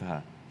 Good for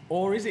her.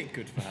 Or is it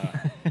good for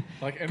her?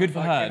 Good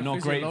for her,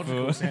 not great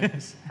for.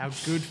 Sense, how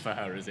good for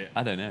her is it?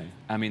 I don't know.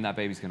 I mean, that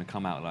baby's going to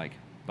come out like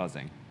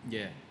buzzing.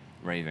 Yeah.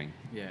 Raving.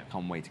 Yeah.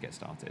 Can't wait to get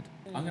started.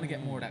 I'm going to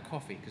get more of that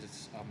coffee because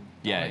it's.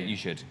 Yeah, you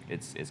should.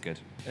 It's good.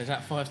 There's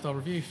that 5-star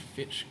review,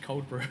 Fitch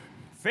Cold Brew.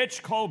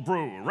 Fitch Cold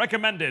Brew,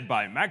 recommended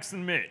by Max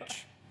and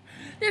Mitch.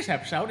 This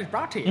episode is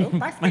brought to you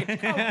by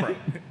Fitch Cold Brew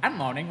and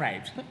Morning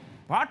Raves.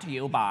 Brought to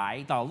you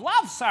by the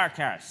Love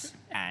Circus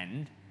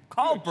and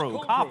Cold Brew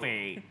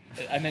Coffee.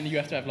 And then you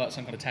have to have like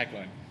some kind of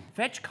tagline.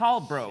 Fitch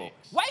Cold Brew,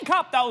 wake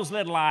up those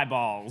little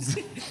eyeballs.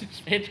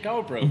 Fitch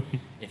Cold Brew.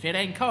 If it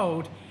ain't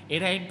cold,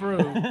 it ain't brew.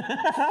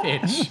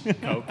 Fitch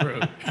Cold Brew.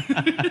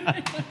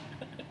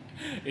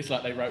 It's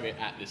like they wrote it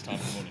at this time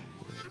of the morning.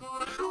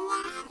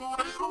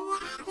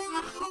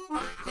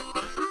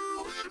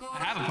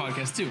 I have a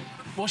podcast too.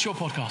 What's your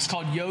podcast? It's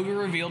called Yoga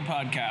Revealed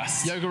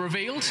Podcast. Yoga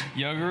Revealed?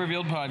 Yoga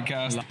Revealed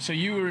Podcast. So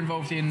you were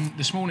involved in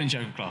this morning's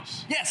yoga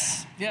class?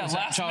 Yes. Yeah, Was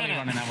last Charlie minute.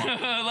 running that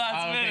one?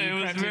 Last minute.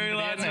 It was very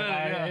last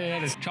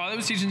minute. Charlie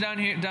was teaching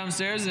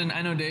downstairs, and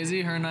I know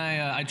Daisy. Her and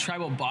I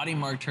tribal body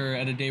marked her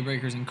at a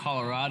Daybreakers in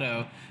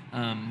Colorado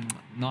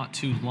not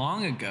too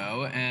long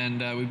ago,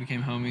 and we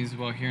became homies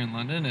while here in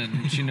London.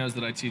 And she knows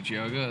that I teach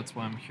yoga. That's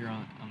why I'm here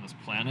on this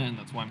planet, and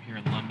that's why I'm here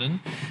in London.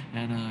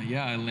 And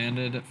I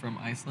landed from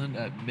Iceland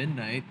at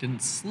midnight,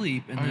 didn't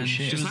sleep, and then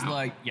she was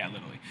like,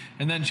 literally.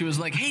 And then she was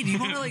like, "Hey, do you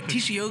want to like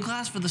teach a yoga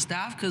class for the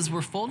staff? Because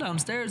we're full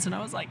downstairs." And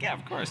I was like, "Yeah,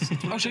 of course."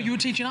 Oh, so you were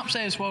teaching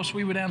upstairs whilst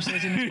we were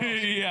downstairs in the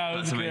class? Yeah, it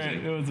was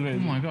amazing. It was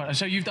amazing. Oh my god!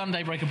 So you've done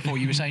Daybreaker before?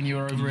 You were saying you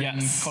were over in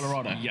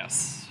Colorado.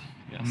 Yes.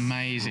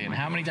 Amazing.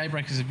 How many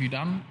Daybreakers have you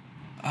done?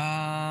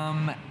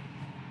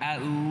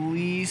 At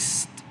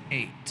least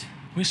 8.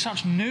 We're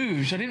such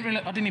noobs. I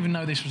didn't even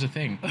know this was a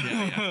thing.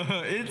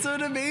 It's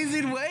an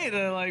amazing way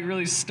to like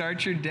really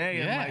start your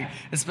day, and like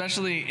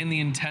especially in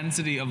the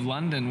intensity of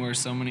London, where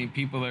so many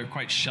people are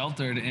quite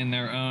sheltered in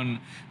their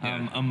own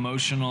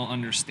emotional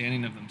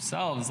understanding of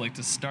themselves. Like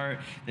to start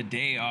the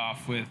day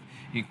off with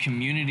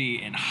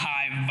community and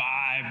high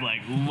vibe,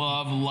 like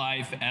love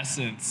life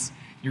essence.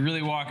 You're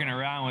really walking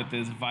around with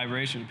this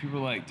vibration. People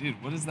are like,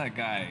 dude, what is that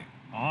guy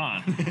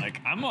on?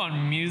 Like, I'm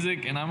on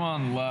music and I'm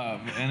on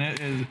love, and it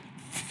is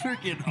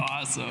freaking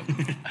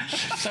awesome.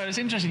 So it's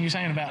interesting you're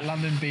saying about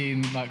London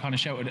being like kind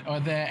of sheltered. Are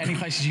there any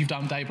places you've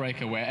done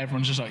Daybreaker where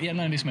everyone's just like, yeah,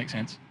 no, this makes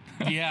sense?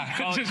 Yeah,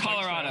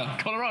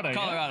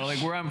 Colorado, like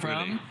where I'm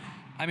from. Really?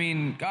 I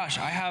mean, gosh,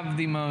 I have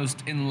the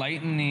most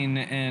enlightening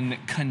and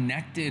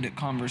connected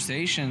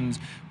conversations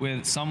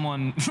with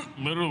someone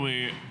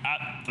literally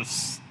at the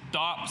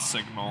stop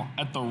signal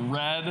at the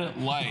red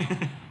light.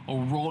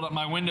 Or rolled up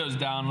my windows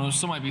down, and there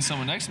still might be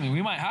someone next to me.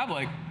 We might have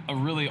like a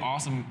really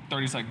awesome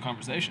 30-second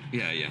conversation.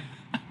 Yeah.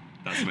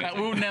 That's amazing. That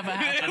will never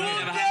happen. It will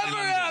never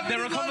happen.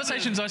 There are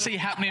conversations I see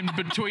happening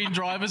between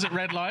drivers at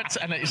red lights,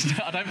 and I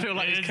don't feel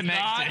like it's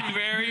connected. Not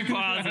very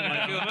positive.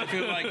 I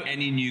feel like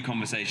any new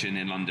conversation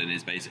in London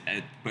is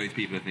both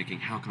people are thinking,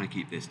 how can I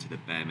keep this to the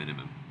bare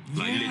minimum?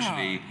 Like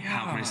literally,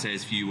 how can I say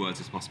as few words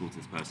as possible to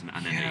this person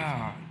and then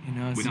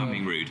leave? Without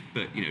being rude,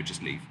 but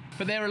just leave.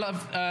 But there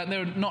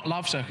are not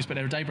Love Circus, but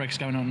there are Daybreakers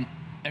going on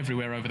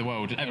everywhere over the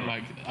world,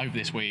 like over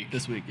this week.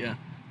 This week, yeah.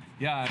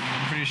 Yeah,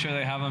 I'm pretty sure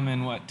they have them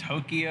in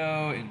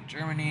Tokyo, in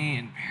Germany,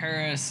 in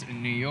Paris,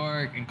 in New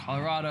York, in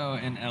Colorado,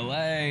 in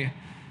LA.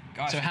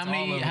 Gosh, so how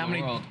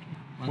many? World.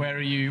 Where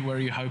are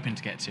you hoping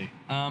to get to?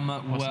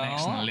 What's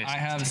next on the list I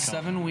have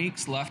 7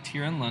 weeks left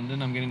here in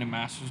London. I'm getting a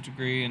master's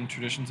degree in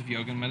traditions of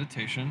yoga and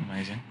meditation.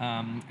 Amazing.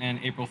 And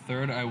April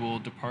 3rd, I will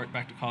depart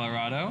back to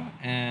Colorado,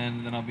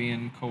 and then I'll be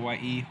in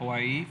Kauai,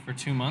 Hawaii for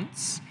 2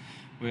 months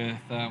with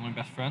my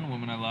best friend, a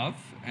woman I love,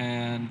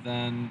 and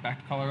then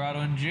back to Colorado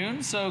in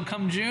June. So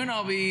come June,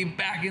 I'll be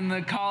back in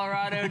the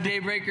Colorado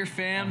Daybreaker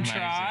fam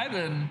tribe,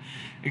 and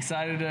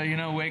excited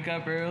to wake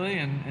up early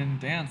and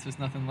dance. There's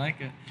nothing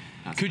like it.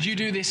 Could you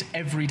do this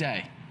every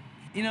day?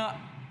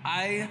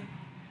 I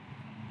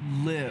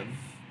live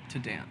to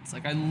dance.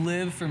 Like I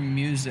live for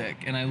music,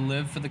 and I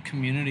live for the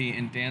community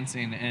in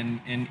dancing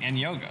and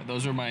yoga.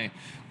 Those are my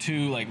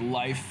 2 like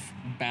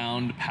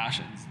life-bound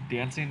passions: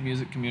 dancing,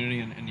 music, community,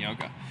 and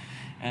yoga.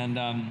 And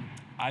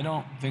I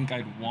don't think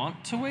I'd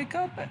want to wake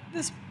up at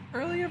this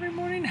early every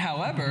morning.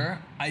 However,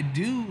 I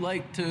do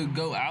like to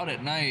go out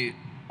at night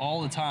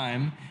all the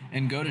time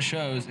and go to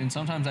shows, and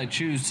sometimes I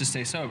choose to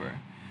stay sober.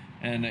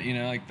 And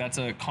like that's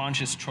a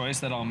conscious choice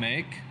that I'll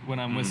make when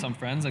I'm with some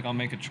friends. Like I'll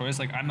make a choice,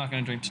 like I'm not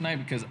gonna drink tonight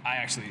because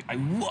I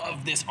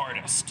love this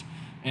artist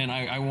and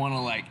I want to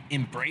like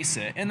embrace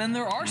it. And then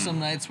there are some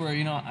nights where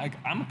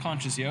I'm a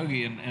conscious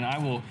yogi and I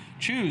will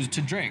choose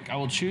to drink. I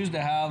will choose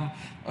to have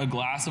a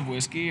glass of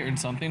whiskey or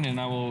something, and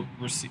I will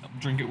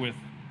drink it with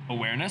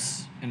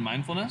awareness and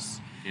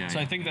mindfulness. So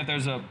I think that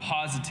there's a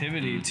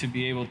positivity to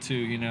be able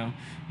to,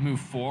 move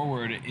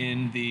forward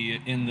in the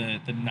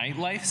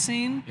nightlife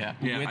scene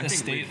with a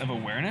state of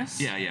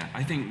awareness. Yeah.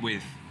 I think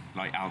with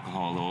like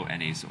alcohol or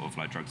any sort of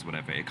like drugs or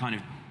whatever, it kind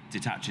of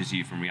detaches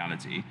you from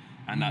reality,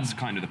 and that's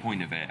kind of the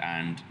point of it.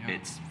 And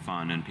it's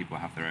fun, and people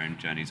have their own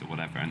journeys or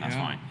whatever, and that's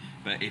fine.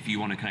 But if you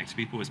want to connect to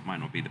people, this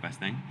might not be the best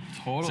thing.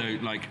 Totally.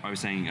 So like I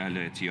was saying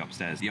earlier to you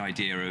upstairs, the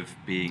idea of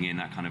being in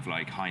that kind of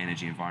like high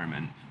energy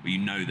environment where you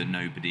know that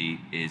nobody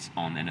is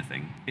on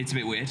anything. It's a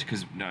bit weird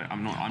because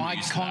I'm not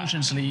used to that. I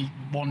consciously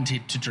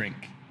wanted to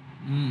drink.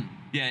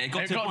 Yeah, it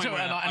got to like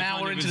an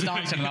hour into the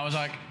dancing, and I was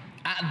like,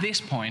 at this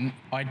point,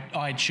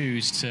 I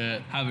choose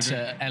to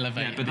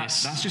elevate. But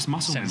that's just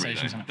muscle memory.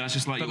 That's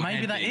just like. But your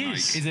maybe head that being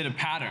is. Is it a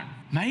pattern?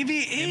 Maybe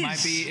it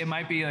is. It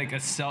might be like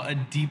a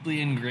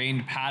deeply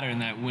ingrained pattern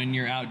that when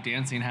you're out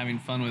dancing, having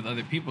fun with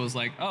other people, is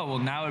like, oh well,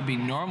 now it'd be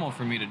normal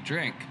for me to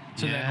drink.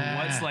 So then,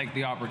 what's like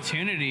the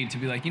opportunity to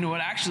be like, you know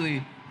what?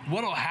 Actually,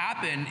 what'll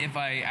happen if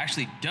I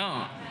actually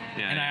don't,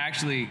 I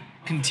actually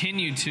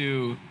continue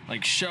to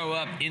like show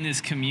up in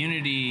this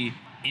community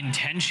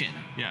intention.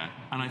 Yeah,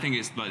 and I think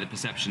it's like the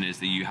perception is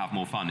that you have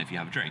more fun if you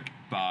have a drink,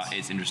 but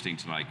it's interesting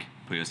to like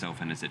put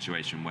yourself in a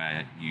situation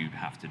where you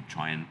have to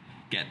try and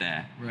get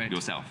there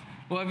yourself.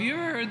 Well, have you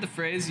ever heard the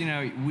phrase,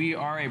 we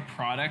are a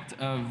product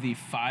of the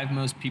 5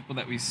 most people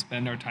that we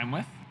spend our time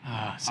with?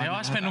 See,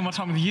 I spend all my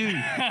time with you.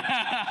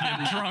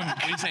 You're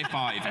drunk. We say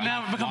 5. And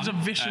now it becomes a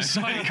vicious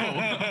cycle.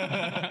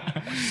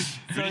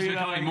 So we're becoming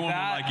more and more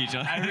like each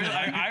other.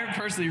 I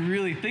personally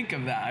really think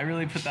of that. I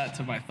really put that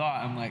to my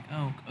thought. I'm like,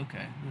 oh,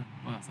 okay.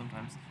 Well,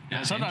 sometimes.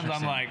 Yeah, sometimes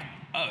I'm like,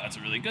 oh, that's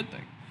a really good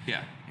thing.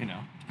 Yeah.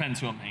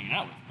 Depends who I'm hanging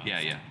out with.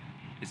 Yeah.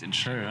 It's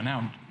interesting. True. And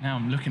now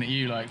I'm looking at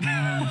you like, you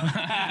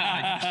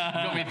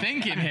got me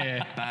thinking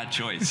here. Bad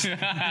choice. And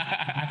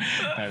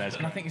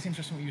I think it's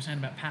interesting what you were saying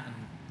about pattern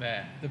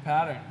there. The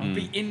pattern. I'd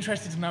be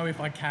interested to know if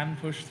I can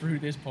push through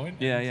this point.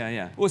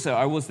 Yeah. Also,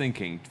 I was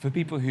thinking, for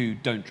people who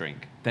don't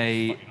drink,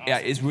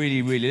 it's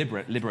really, really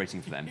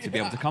liberating for them to be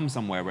able to come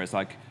somewhere where it's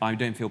like, I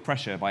don't feel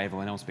pressure by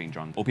everyone else being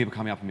drunk. Or people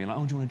coming up and being like,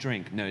 oh, do you want a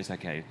drink? No, it's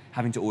okay.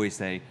 Having to always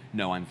say,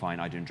 no, I'm fine,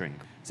 I don't drink.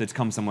 So to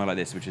come somewhere like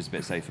this, which is a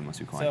bit safer, must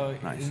be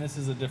quite nice. And this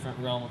is a different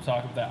realm of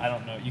talk about that. I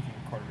don't know, you can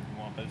record it if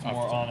you want, but it's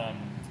more on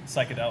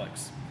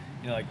psychedelics.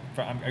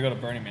 I go to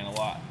Burning Man a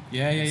lot.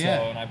 Yeah.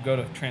 And I go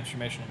to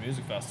transformational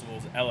music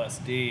festivals,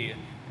 LSD,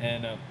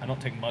 and I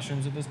don't take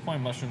mushrooms at this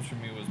point. Mushrooms for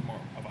me was more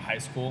of a high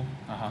school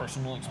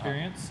personal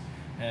experience.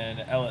 And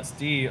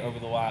LSD over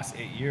the last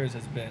 8 years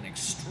has been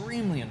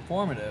extremely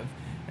informative.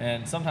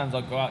 And sometimes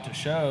I'll go out to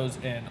shows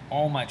and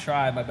all my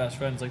tribe, my best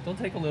friends, like they'll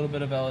take a little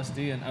bit of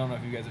LSD. And I don't know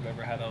if you guys have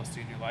ever had LSD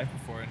in your life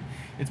before. And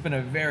it's been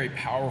a very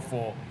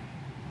powerful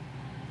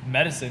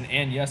medicine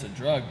and yes, a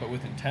drug, but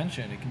with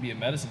intention. It can be a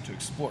medicine to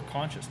explore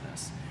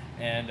consciousness.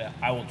 And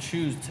I will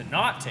choose to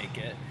not take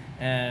it.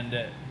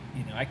 And,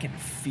 I can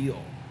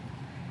feel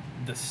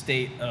the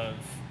state of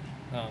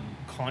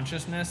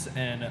consciousness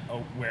and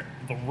where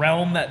the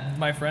realm that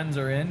my friends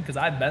are in, because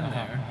I've been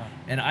there,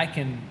 and I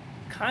can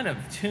kind of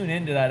tune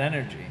into that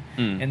energy.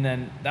 And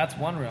then that's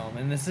one realm.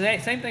 And the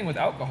same thing with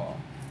alcohol.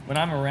 When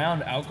I'm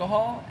around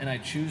alcohol and I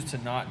choose to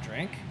not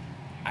drink,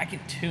 I can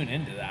tune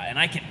into that, and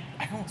I can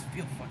almost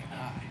feel fucking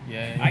high.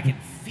 Yeah. I can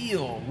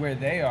feel where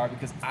they are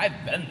because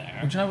I've been there.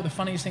 Well, do you know what the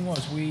funniest thing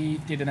was? We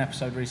did an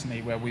episode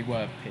recently where we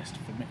were pissed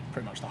for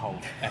pretty much the whole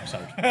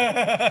episode.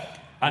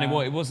 And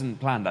it wasn't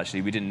planned,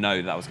 actually. We didn't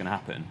know that was going to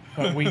happen.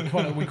 But we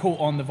caught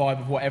on the vibe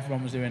of what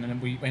everyone was doing, and then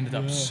we ended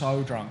up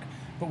so drunk.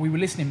 But we were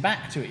listening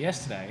back to it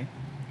yesterday,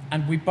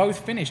 and we both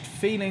finished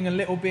feeling a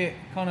little bit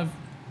kind of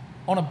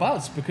on a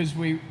buzz because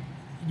you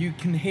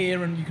can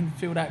hear and you can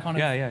feel that kind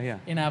of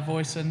in our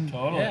voice. And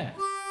totally. Yeah.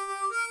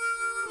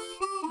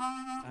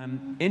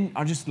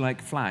 I just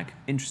like flag,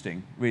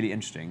 really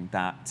interesting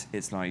that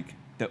it's like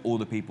that all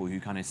the people who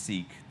kind of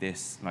seek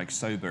this like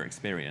sober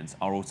experience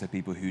are also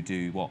people who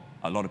do what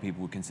a lot of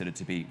people would consider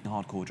to be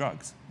hardcore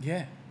drugs.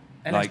 Yeah,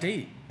 LSD.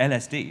 Like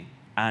LSD,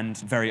 and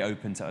very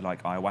open to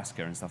like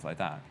ayahuasca and stuff like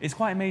that. It's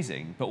quite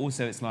amazing, but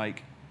also it's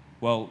like,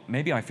 well,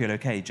 maybe I feel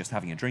okay just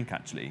having a drink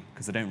actually,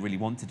 because I don't really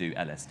want to do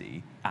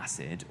LSD,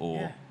 acid, or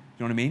you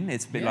know what I mean?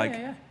 It's a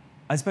bit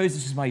I suppose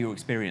it's just about your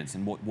experience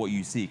and what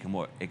you seek and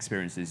what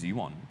experiences you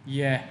want.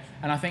 Yeah,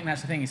 and I think that's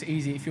the thing. It's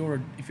easy if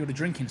you're the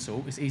drinking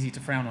sort. It's easy to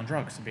frown on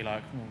drugs and be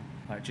like,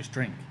 just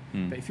drink.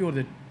 But if you're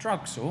the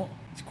drug sort,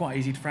 it's quite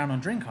easy to frown on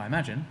drink, I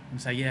imagine, and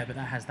say, yeah, but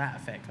that has that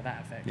effect or that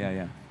effect.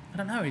 Yeah. I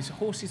don't know. It's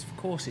horses for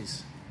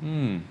courses.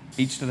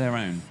 Each to their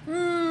own.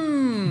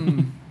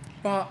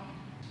 But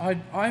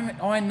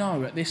I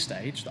know at this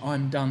stage that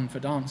I'm done for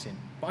dancing.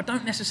 But I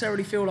don't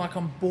necessarily feel like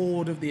I'm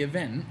bored of the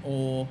event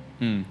or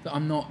that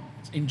I'm not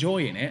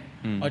enjoying it.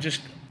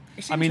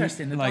 It's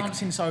interesting. The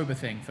dancing sober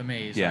thing for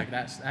me is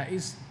that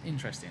is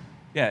interesting.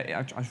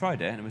 Yeah, I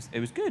tried it and it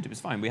was good. It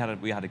was fine. We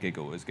had a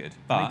giggle. It was good.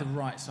 But Play the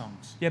right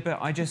songs. yeah, but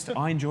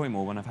I enjoy it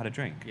more when I've had a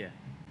drink. Yeah.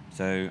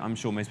 So I'm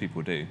sure most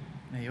people do.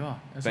 There you are.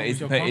 As But long as is-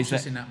 you're but is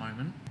conscious that- in that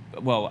moment.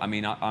 Well, I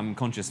mean, I'm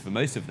conscious for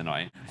most of the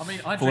night. I mean,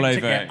 I Fall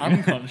drink to over. get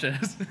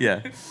unconscious.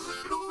 Yeah.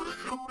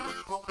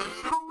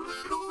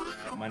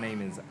 My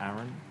name is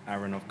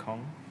Aaron of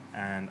Kong,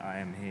 and I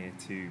am here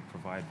to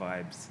provide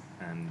vibes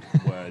and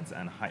words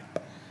and hype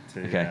to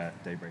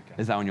Daybreaker.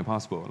 Is that on your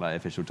passport, like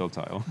official job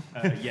title?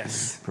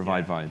 Yes.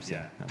 Provide vibes.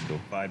 Yeah. That's cool.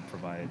 Vibe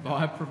provider.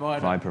 Vibe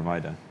provider. Vibe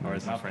provider. Or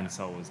as my friend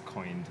Sol has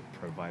coined,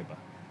 Proviber.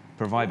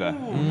 Provider.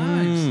 Oh,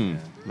 nice.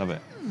 Love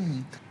it.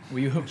 Were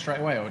you hooked straight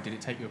away, or did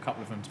it take you a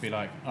couple of them to be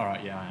like, all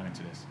right, yeah, I am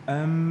into this?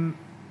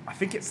 I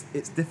think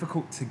it's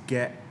difficult to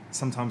get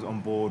sometimes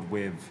on board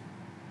with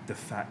the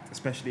fact,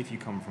 especially if you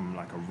come from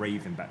like a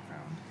raving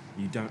background,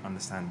 you don't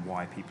understand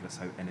why people are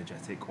so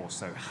energetic or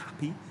so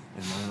happy,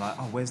 and they're like,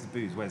 oh, where's the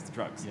booze, where's the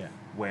drugs? Yeah.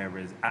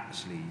 Whereas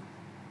actually,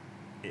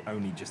 it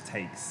only just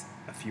takes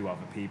a few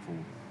other people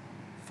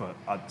for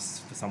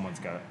someone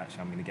to go, actually,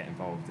 I'm going to get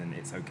involved, and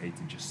it's okay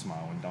to just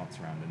smile and dance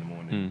around in the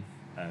morning,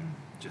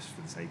 just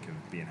for the sake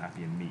of being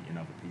happy and meeting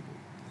other people.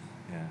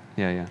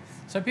 Yeah.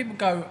 So people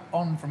go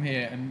on from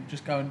here and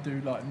just go and do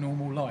like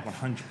normal life.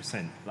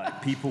 100%.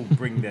 Like people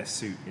bring their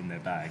suit in their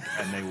bag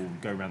and they will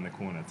go around the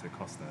corner to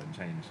Costa and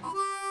change.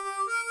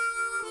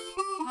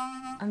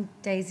 I'm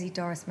Daisy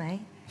Doris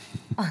May.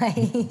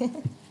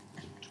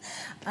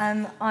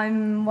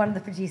 I'm one of the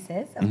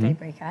producers of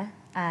Daybreaker,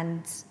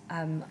 and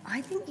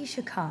I think you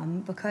should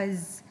come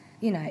because,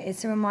 you know,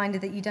 it's a reminder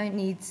that you don't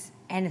need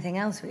anything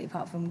else really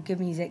apart from good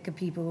music, good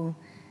people.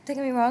 Don't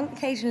get me wrong,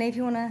 occasionally if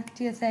you want to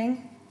do your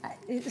thing,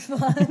 it's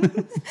fun.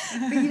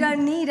 But you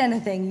don't need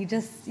anything, you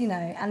just, you know,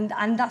 and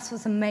that's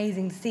what's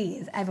amazing to see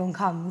is everyone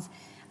comes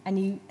and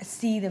you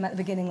see them at the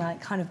beginning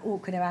like kind of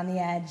awkward around the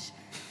edge.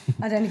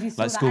 I don't know if you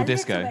saw like that. school A little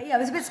disco. bit, yeah, it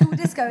was a bit school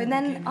disco, and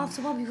then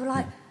after a while people were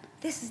like,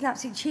 this is an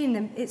absolute tune,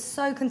 and it's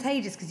so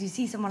contagious because you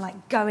see someone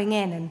like going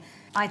in, and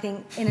I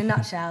think in a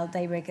nutshell,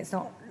 Daybreak, it's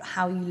not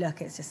how you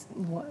look, it's just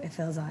what it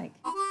feels like.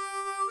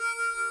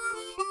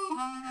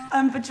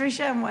 I'm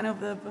Patricia, I'm one of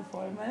the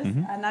performers,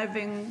 and I've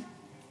been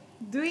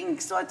doing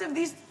sort of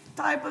these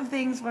type of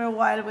things for a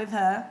while with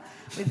her,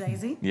 with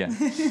Daisy. Yeah.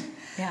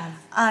 Yeah.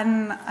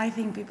 And I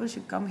think people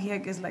should come here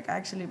because like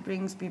actually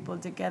brings people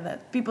together,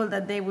 people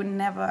that they would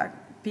never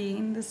be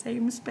in the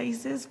same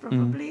spaces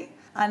probably.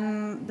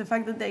 And the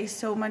fact that there is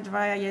so much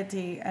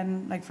variety,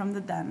 and like from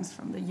the dance,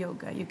 from the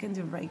yoga, you can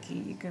do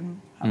Reiki, you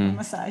can have a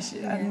massage,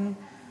 and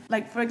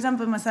like for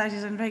example,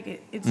 massages and Reiki,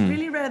 it's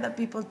really rare that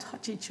people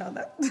touch each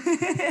other.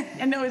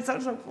 I know it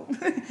sounds so cool.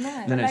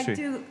 No. No, like it's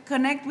true. to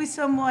connect with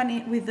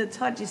someone with the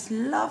touch is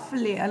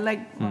lovely, and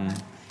like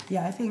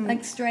yeah, I think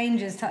Like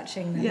strangers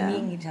touching them, Yeah.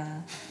 meeting each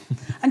other.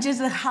 and just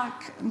the hug.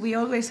 We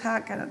always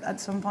hug at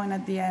some point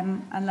at the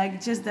end, and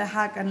like just the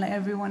hug, and like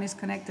everyone is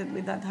connected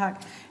with that hug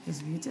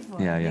is beautiful.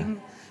 Yeah, I yeah.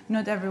 think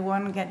not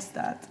everyone gets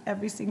that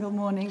every single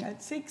morning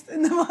at 6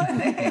 in the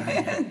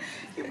morning.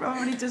 You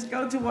probably just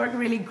go to work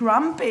really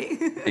grumpy.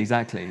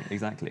 Exactly.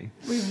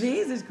 With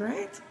these, it's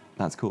great.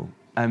 That's cool.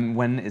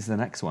 When is the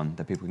next one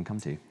that people can come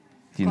to? Do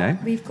you know?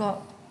 We've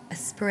got a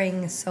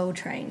spring Soul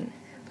Train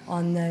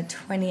on the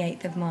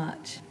 28th of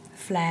March.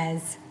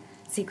 Flares,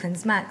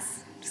 Sequins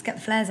Max. Just get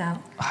the flares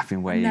out. I've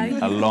been waiting No, you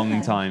a long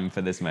haven't. time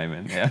for this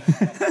moment. Yeah.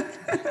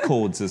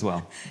 Cords as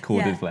well.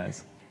 Corded Yeah.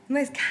 flares. The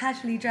most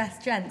casually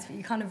dressed gents, but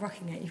you're kind of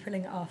rocking it. You're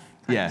pulling it off.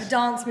 Yeah. The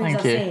dance moves Thank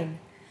I've you. seen.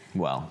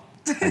 Well,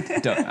 you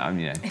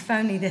know, If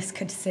only this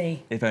could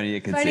see. if only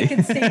you could If only see.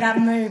 could see that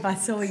move I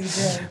saw you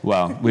do.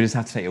 Well, we just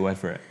have to take your word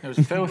for it. It was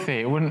filthy.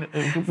 It wouldn't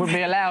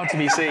be allowed to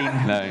be seen.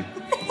 No.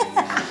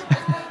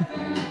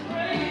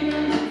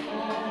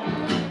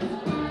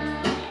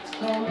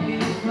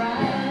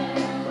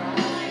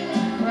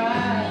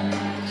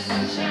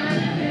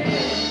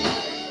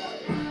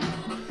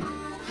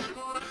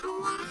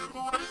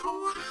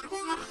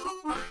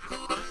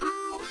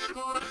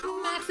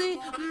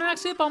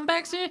 Maxi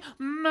Bombexi,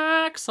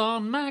 max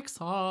on, max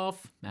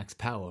off, max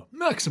power,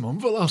 maximum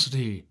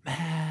velocity,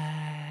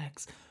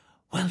 max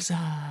Wilson.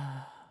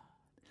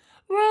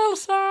 All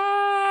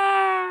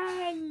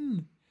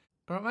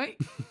right, mate.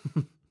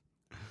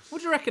 What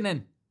do you reckon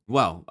then?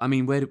 Well, I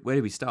mean, where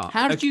do we start?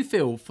 How did you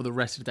feel for the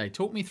rest of the day?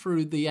 Talk me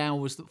through the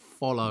hours that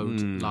followed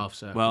Love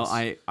Circus. Well,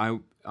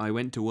 I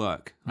went to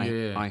work.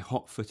 Yeah. I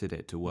hot-footed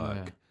it to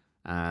work.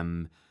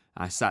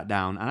 I sat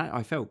down and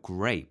I felt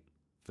great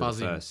for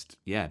Buzzing. the first.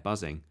 Yeah,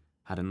 buzzing.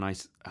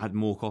 Had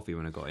more coffee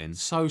when I got in.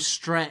 So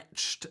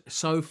stretched,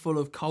 so full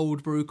of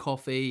cold brew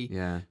coffee.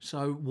 Yeah.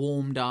 So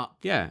warmed up.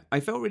 Yeah, I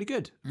felt really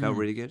good.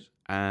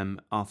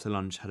 After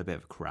lunch, had a bit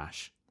of a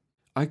crash.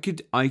 I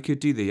could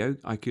do the yoga.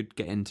 I could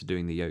get into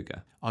doing the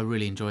yoga. I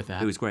really enjoyed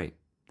that. It was great.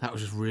 That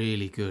was just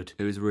really good.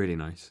 It was really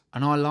nice.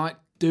 And I like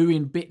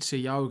doing bits of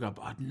yoga,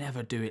 but I'd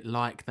never do it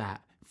like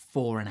that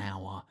for an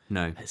hour.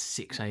 No. At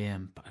 6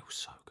 a.m. But it was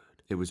so good.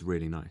 It was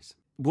really nice.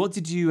 What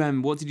did you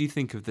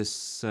think of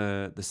this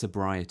the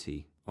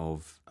sobriety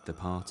of the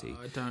party?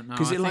 I don't know.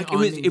 Because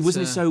it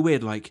wasn't so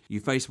weird. Like you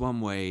face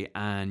one way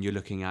and you're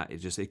looking at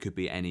it. It could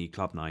be any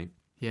club night.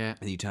 Yeah.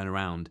 And you turn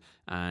around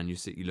and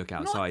you look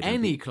outside. Not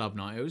any club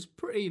night. It was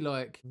pretty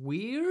like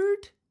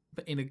weird,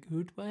 but in a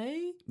good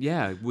way.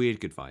 Yeah, weird,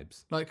 good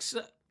vibes. Like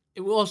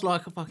it was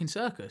like a fucking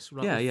circus.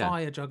 Like with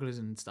fire jugglers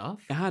and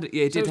stuff. It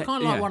did. It was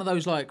kind of like one of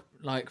those like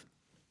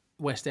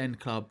West End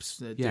clubs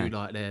that do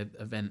like their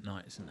event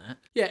nights and that.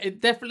 Yeah,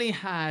 it definitely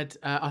had.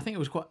 I think it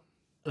was quite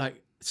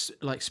like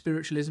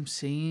spiritualism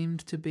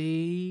seemed to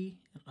be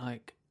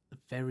like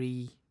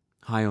very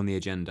high on the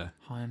agenda.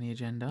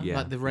 Yeah,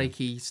 like the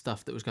Reiki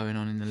stuff that was going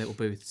on in the little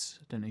booths.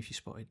 I don't know if you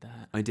spotted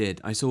that. I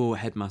did. I saw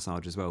head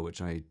massage as well,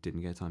 which I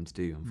didn't get time to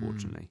do,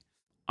 unfortunately.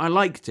 I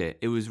liked it.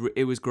 It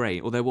was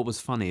great. Although what was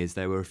funny is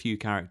there were a few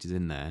characters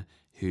in there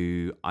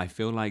who I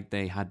feel like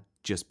they had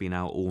just been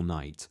out all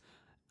night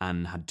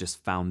and had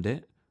just found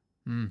it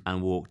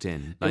and walked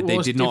in. Like they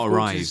did not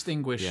arrive. To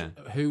distinguish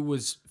who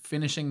was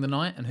finishing the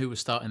night and who was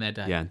starting their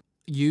day. Yeah.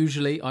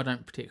 Usually, I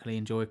don't particularly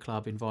enjoy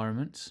club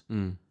environments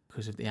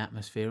because of the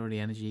atmosphere or the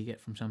energy you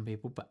get from some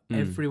people. But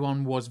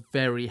everyone was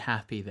very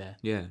happy there.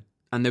 Yeah,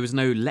 and there was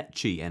no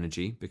lechy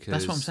energy because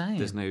that's what I'm saying.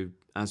 There's no,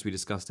 as we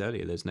discussed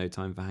earlier, there's no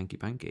time for hanky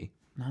panky.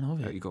 None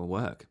of it. You got to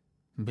work.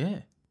 Yeah.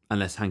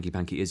 Unless hanky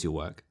panky is your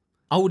work.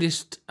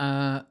 Oldest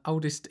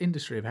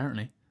industry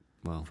apparently.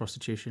 Well,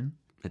 prostitution.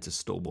 It's a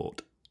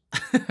stalwart.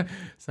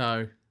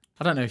 So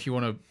I don't know if you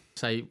want to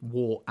say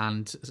war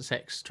and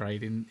sex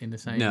trade in the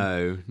same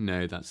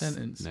that's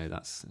sentence. No,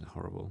 that's a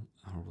horrible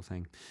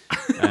thing.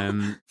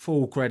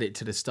 Full credit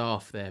to the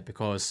staff there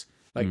because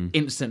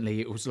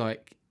instantly it was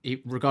like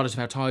regardless of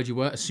how tired you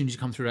were, as soon as you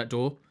come through that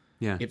door,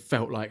 it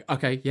felt like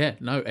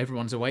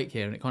everyone's awake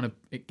here, and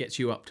it gets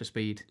you up to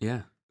speed.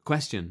 Yeah.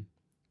 Question: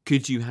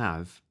 could you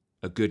have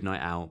a good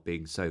night out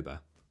being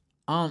sober?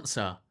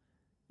 Answer: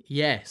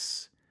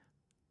 yes,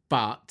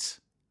 but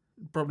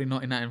probably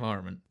not in that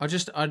environment.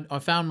 I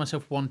found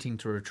myself wanting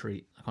to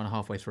retreat kind of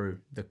halfway through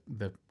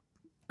the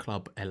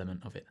club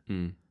element of it.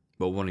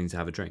 Well, wanting to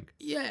have a drink.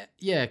 Yeah,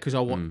 because I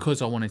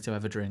wanted to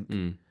have a drink,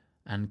 and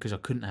because I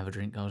couldn't have a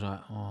drink, I was like,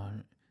 oh.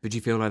 But do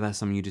you feel like that's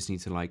something you just need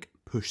to like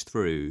push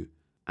through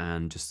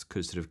and just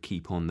sort of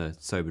keep on the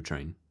sober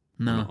train?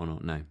 No, or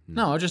not? No.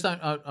 No, I just don't.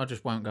 I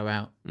just won't go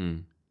out.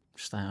 Just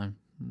stay at home,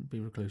 be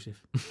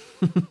reclusive.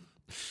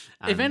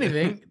 If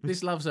anything,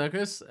 this love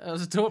circus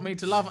has taught me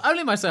to love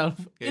only myself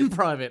in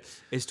private.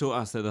 It's taught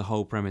us that the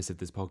whole premise of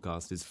this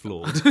podcast is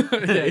flawed.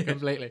 Yeah,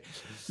 completely.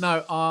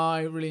 No,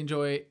 I really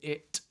enjoy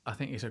it. I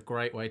think it's a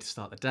great way to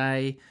start the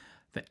day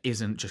that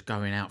isn't just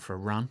going out for a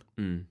run.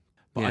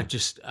 But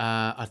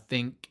I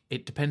think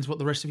it depends what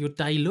the rest of your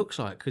day looks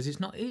like, because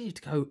it's not easy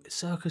to go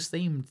circus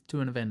themed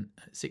to an event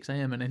at 6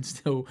 a.m. and then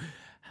still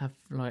have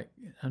like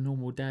a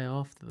normal day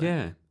after that.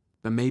 Yeah,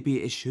 but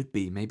maybe it should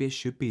be. Maybe it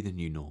should be the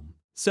new norm.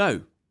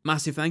 So,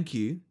 massive thank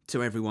you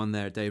to everyone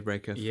there at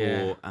Daybreaker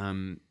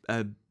for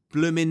a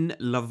blooming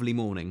lovely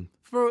morning.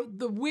 For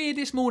the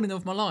weirdest morning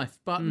of my life,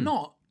 but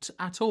not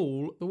at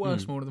all the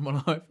worst morning of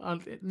my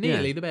life.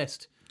 Nearly the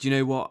best. Do you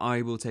know what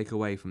I will take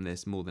away from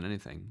this more than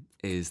anything?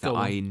 Is that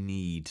I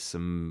need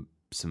some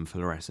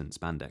fluorescent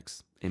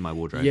spandex in my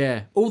wardrobe.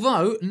 Yeah.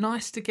 Although,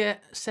 nice to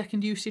get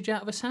second usage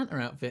out of a Santa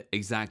outfit.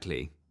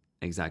 Exactly.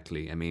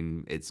 I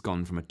mean, it's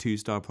gone from a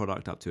 2-star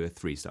product up to a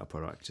 3-star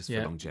product just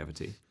for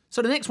longevity.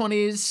 So the next one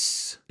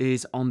is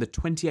on the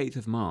 28th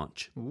of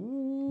March.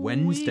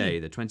 Wednesday,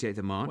 the 28th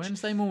of March.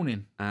 Wednesday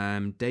morning.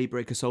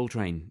 Daybreaker Soul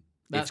Train.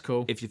 That's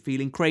cool. If you're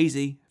feeling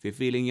crazy, if you're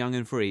feeling young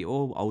and free,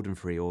 or old and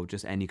free, or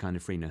just any kind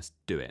of freeness,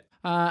 do it.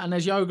 And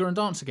there's yoga and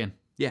dance again.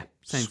 Yeah,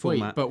 same Sweet,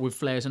 format. but with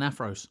flares and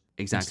afros.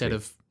 Exactly. Instead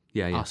of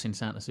us in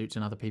Santa suits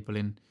and other people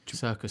in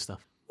circus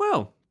stuff.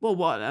 Well,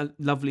 what a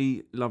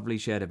lovely, lovely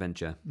shared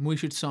adventure. We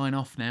should sign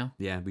off now.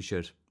 Yeah, we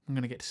should. I'm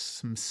going to get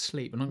some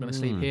sleep. I'm not going to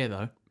sleep here,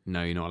 though.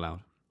 No, you're not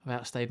allowed. I've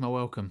outstayed my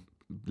welcome.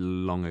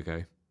 Long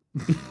ago.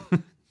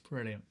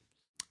 Brilliant.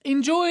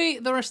 Enjoy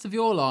the rest of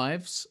your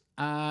lives.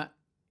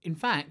 In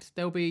fact,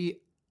 there'll be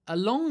a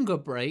longer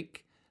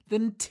break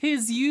than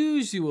 'tis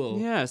usual.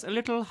 Yes, a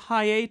little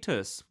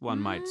hiatus,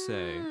 one might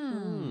say.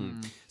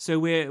 So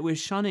we're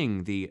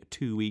shunning the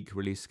 2-week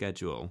release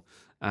schedule,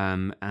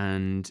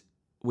 and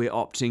we're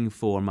opting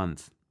for a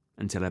month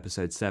until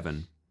episode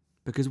 7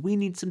 because we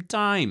need some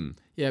time.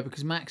 Yeah,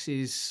 because Max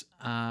is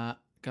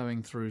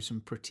going through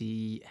some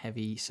pretty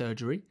heavy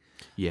surgery.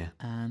 Yeah.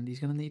 And he's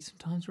going to need some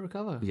time to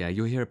recover. Yeah,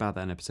 you'll hear about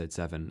that in episode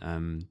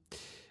 7.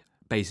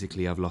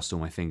 Basically, I've lost all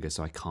my fingers,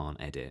 so I can't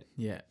edit.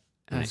 Yeah,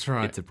 that's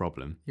right. It's a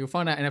problem. You'll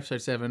find out in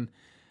episode 7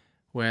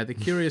 where the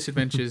curious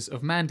adventures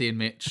of Mandy and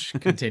Mitch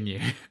continue.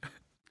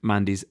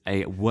 Mandy's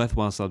a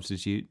worthwhile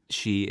substitute.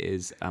 She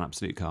is an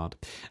absolute card.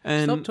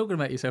 Stop talking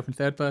about yourself in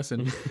third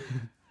person.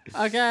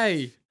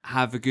 Okay.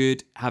 Have a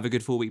good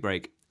 4-week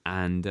break,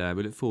 and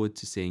we look forward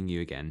to seeing you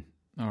again.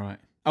 All right.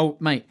 Oh,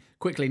 mate,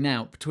 quickly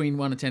now, between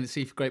 1 and 10,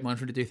 see if great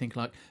minds really do think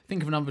alike.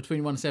 Think of a number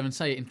between 1 and 7,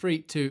 say it in 3,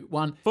 2,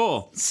 1.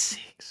 4.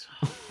 6.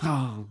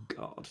 Oh,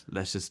 God.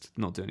 Let's just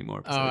not do any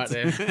more episodes. All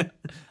right, then.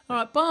 All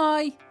right,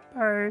 bye.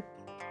 Bye.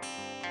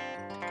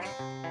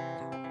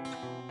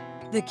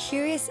 The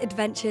Curious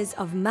Adventures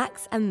of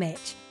Max and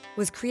Mitch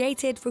was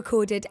created,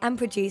 recorded and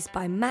produced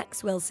by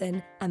Max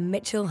Wilson and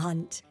Mitchell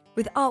Hunt,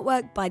 with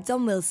artwork by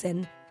Don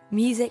Wilson,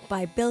 music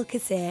by Bill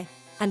Kassir,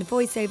 and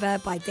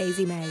voiceover by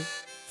Daisy May.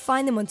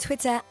 Find them on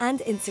Twitter and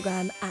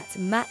Instagram at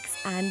Max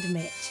and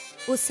Mitch,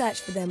 or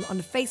search for them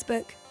on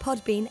Facebook,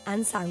 Podbean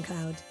and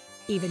SoundCloud.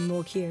 Even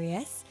more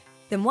curious?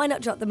 Then why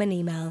not drop them an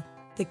email,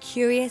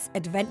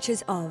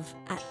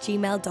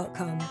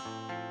 thecuriousadventuresof@gmail.com.